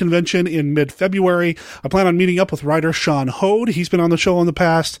Portland convention in mid-February. I plan on meeting up with writer Sean Hode. He's been on the show in the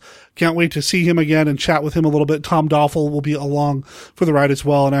past. Can't wait to see him again and chat with him a little bit. Tom Doffel will be along for the ride as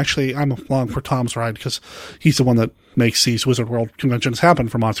well. And actually, I'm along for Tom's ride because he's the one that makes these Wizard World conventions happen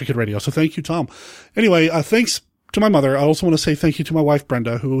for Monster Kid Radio. So thank you, Tom. Anyway, thanks to my mother. I also want to say thank you to my wife,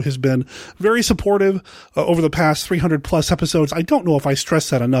 Brenda, who has been very supportive over the past 300 plus episodes. I don't know if I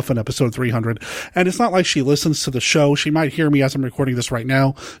stressed that enough in episode 300. And it's not like she listens to the show. She might hear me as I'm recording this right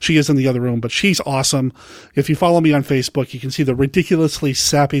now. She is in the other room, but she's awesome. If you follow me on Facebook, you can see the ridiculously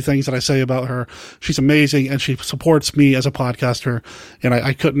sappy things that I say about her. She's amazing, and she supports me as a podcaster, and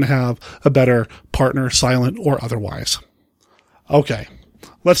I couldn't have a better partner, silent or otherwise. Okay.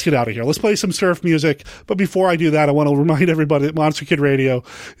 Let's get out of here. Let's play some surf music. But before I do that, I want to remind everybody that Monster Kid Radio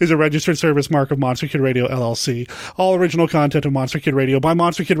is a registered service mark of Monster Kid Radio, LLC. All original content of Monster Kid Radio by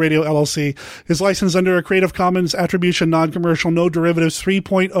Monster Kid Radio, LLC is licensed under a Creative Commons Attribution Non-Commercial No Derivatives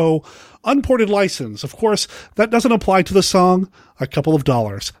 3.0 unported license. Of course, that doesn't apply to the song A Couple of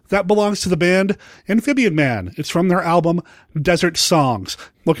Dollars. That belongs to the band Amphibian Man. It's from their album Desert Songs.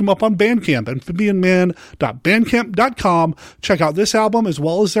 Look them up on Bandcamp, amphibianman.bandcamp.com. Check out this album as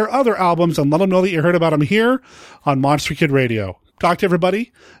well as their other albums and let them know that you heard about them here on Monster Kid Radio. Talk to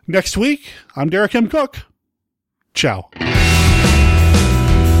everybody next week. I'm Derek M. Cook. Ciao.